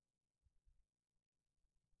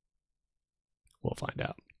 We'll find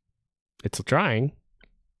out. It's trying.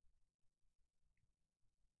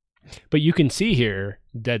 But you can see here,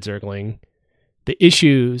 dead circling, the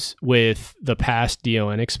issues with the past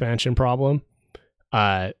DON expansion problem.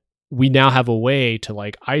 We now have a way to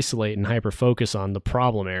like isolate and hyper focus on the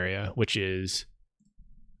problem area, which is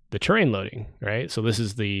the terrain loading, right? So this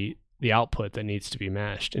is the output that needs to be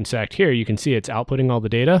matched. In fact, here you can see it's outputting all the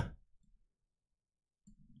data.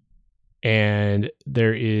 And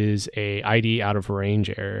there is a ID out of range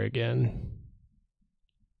error again.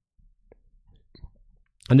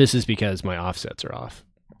 And this is because my offsets are off.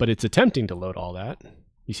 But it's attempting to load all that.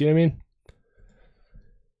 You see what I mean?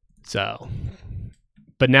 So,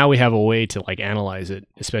 but now we have a way to like analyze it,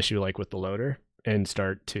 especially like with the loader, and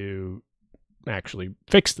start to actually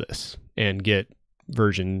fix this and get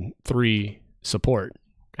version 3 support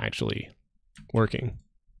actually working.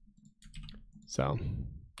 So,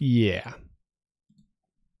 yeah.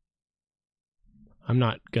 I'm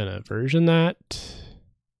not gonna version that.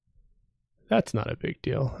 That's not a big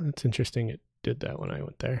deal. It's interesting it did that when I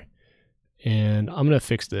went there. And I'm gonna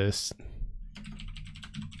fix this.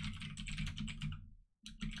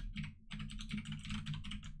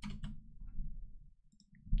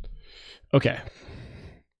 Okay.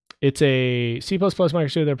 It's a C++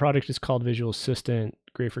 microservice. Their product is called Visual Assistant.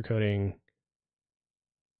 Great for coding.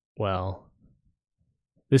 Well,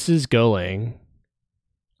 this is Golang.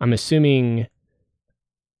 I'm assuming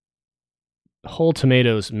Whole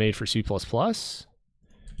Tomatoes made for C++. Let's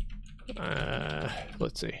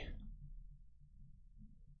see.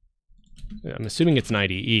 I'm assuming it's an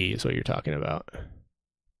IDE is what you're talking about.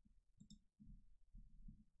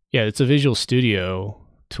 Yeah, it's a Visual Studio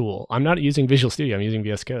tool. I'm not using Visual Studio. I'm using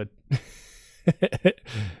VS Code.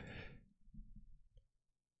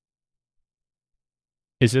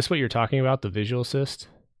 Is this what you're talking about, the Visual Assist?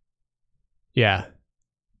 Yeah.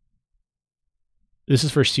 This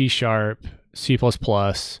is for C#, C++.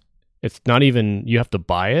 It's not even, you have to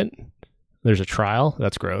buy it. There's a trial.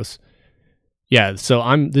 That's gross. Yeah, so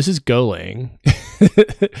this is Golang.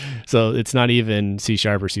 So it's not even C#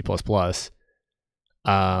 or C++.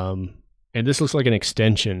 And this looks like an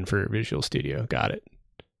extension for Visual Studio. Got it.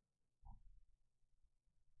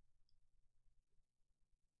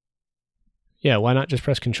 Yeah, why not just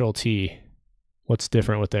press Control T? What's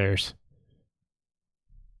different with theirs?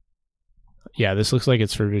 Yeah, this looks like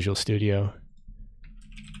it's for Visual Studio.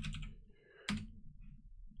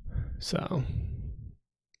 So,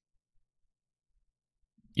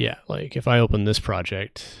 yeah, like if I open this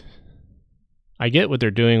project, I get what they're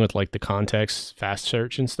doing with like the context fast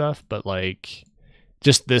search and stuff, but like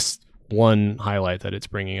just this one highlight that it's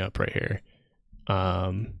bringing up right here.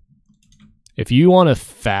 If you want to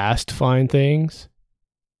fast find things,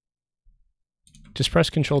 just press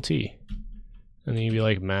Control T. And then you'd be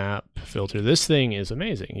like map, filter. This thing is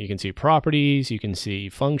amazing. You can see properties, you can see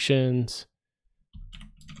functions.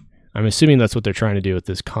 I'm assuming that's what they're trying to do with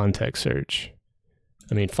this context search.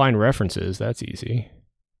 I mean, find references, that's easy.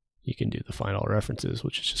 You can do the find all references,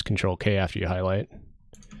 which is just Control K after you highlight.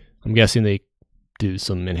 I'm guessing they do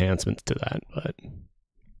some enhancements to that, but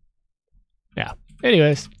yeah.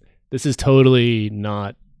 Anyways, this is totally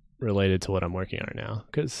not related to what I'm working on right now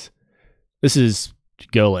because this is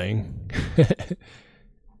Golang.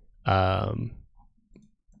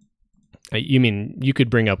 You mean you could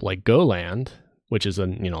bring up like Goland, which is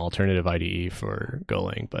an alternative IDE for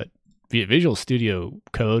Golang, but Visual Studio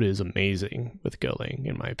Code is amazing with Golang,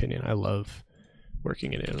 in my opinion. I love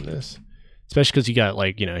working in it on this, especially because you got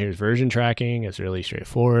like here's version tracking. It's really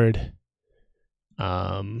straightforward.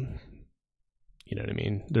 You know what I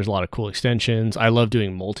mean? There's a lot of cool extensions. I love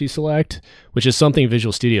doing multi-select, which is something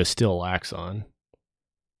Visual Studio still lacks on.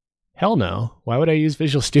 Hell no. Why would I use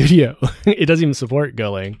Visual Studio? It doesn't even support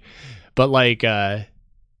Golang. But like, I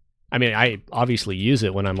mean, I obviously use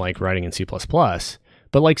it when I'm like writing in C++,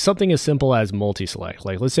 but like something as simple as multi-select.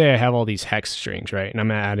 Like let's say I have all these hex strings, right? And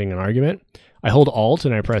I'm adding an argument. I hold Alt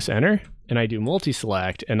and I press Enter and I do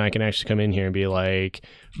multi-select and I can actually come in here and be like,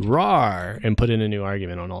 rar, and put in a new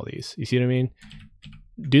argument on all these. You see what I mean?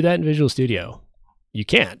 Do that in Visual Studio. You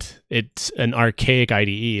can't. It's an archaic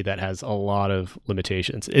IDE that has a lot of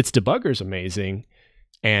limitations. Its debugger's amazing,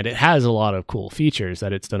 and it has a lot of cool features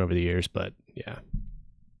that it's done over the years, but yeah.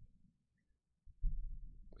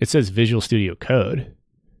 It says Visual Studio Code.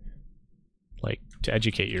 Like, to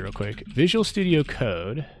educate you real quick, Visual Studio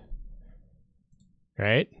Code,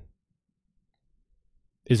 right,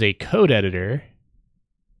 is a code editor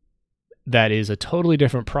that is a totally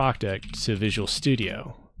different product to Visual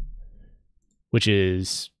Studio, which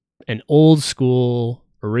is an old school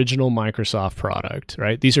original Microsoft product,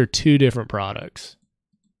 right? These are two different products,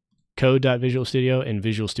 code.visual studio and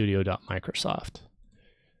visual studio.microsoft.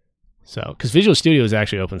 So, because Visual Studio is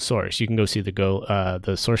actually open source, you can go see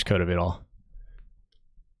the source code of it all.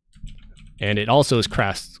 And it also is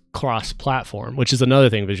cross-platform, which is another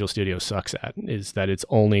thing Visual Studio sucks at, is that it's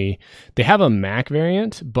only, they have a Mac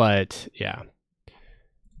variant, but yeah.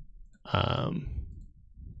 I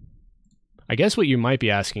guess what you might be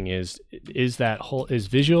asking is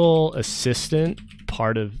Visual Assistant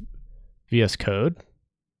part of VS Code?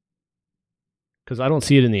 Because I don't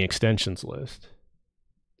see it in the extensions list.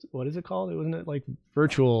 What is it called? Wasn't it like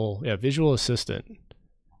Visual Assistant?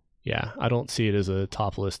 Yeah, I don't see it as a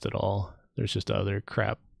top list at all. There's just other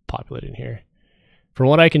crap populated here. From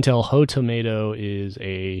what I can tell, HoTomato is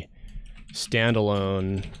a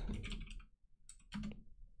standalone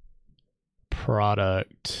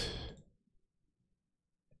product,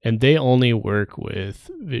 and they only work with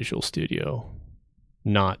Visual Studio,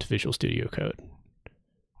 not Visual Studio Code.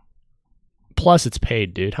 Plus, it's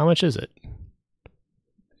paid, dude. How much is it?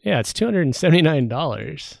 Yeah, it's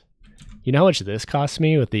 $279. You know how much this costs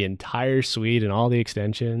me with the entire suite and all the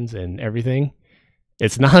extensions and everything?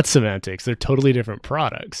 It's not semantics. They're totally different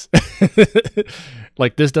products.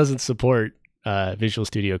 Like, this doesn't support Visual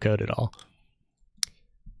Studio Code at all.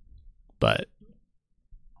 But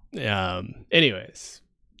anyways,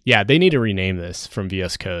 yeah, they need to rename this from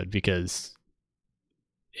VS Code because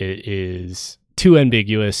it is too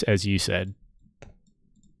ambiguous, as you said.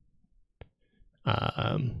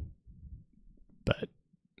 But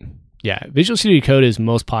yeah, Visual Studio Code is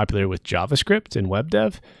most popular with JavaScript and web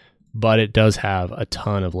dev, but it does have a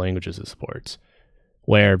ton of languages it supports,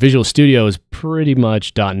 where Visual Studio is pretty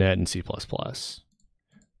much .NET and C++.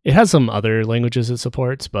 It has some other languages it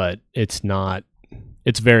supports, but it's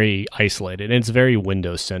very isolated, and it's very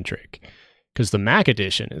Windows-centric, because the Mac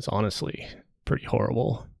edition is honestly pretty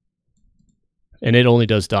horrible. And it only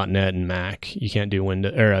does .NET and Mac. You can't do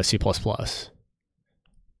Windows or C++.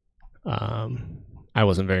 I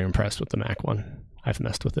wasn't very impressed with the Mac one. I've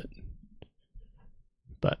messed with it.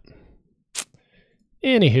 But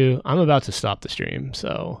anywho, I'm about to stop the stream,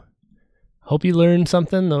 so hope you learned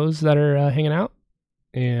something, those that are hanging out.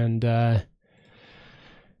 And yeah,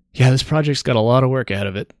 this project's got a lot of work ahead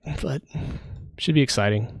of it, but should be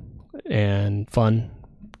exciting and fun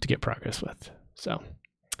to get progress with. So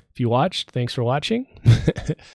if you watched, thanks for watching.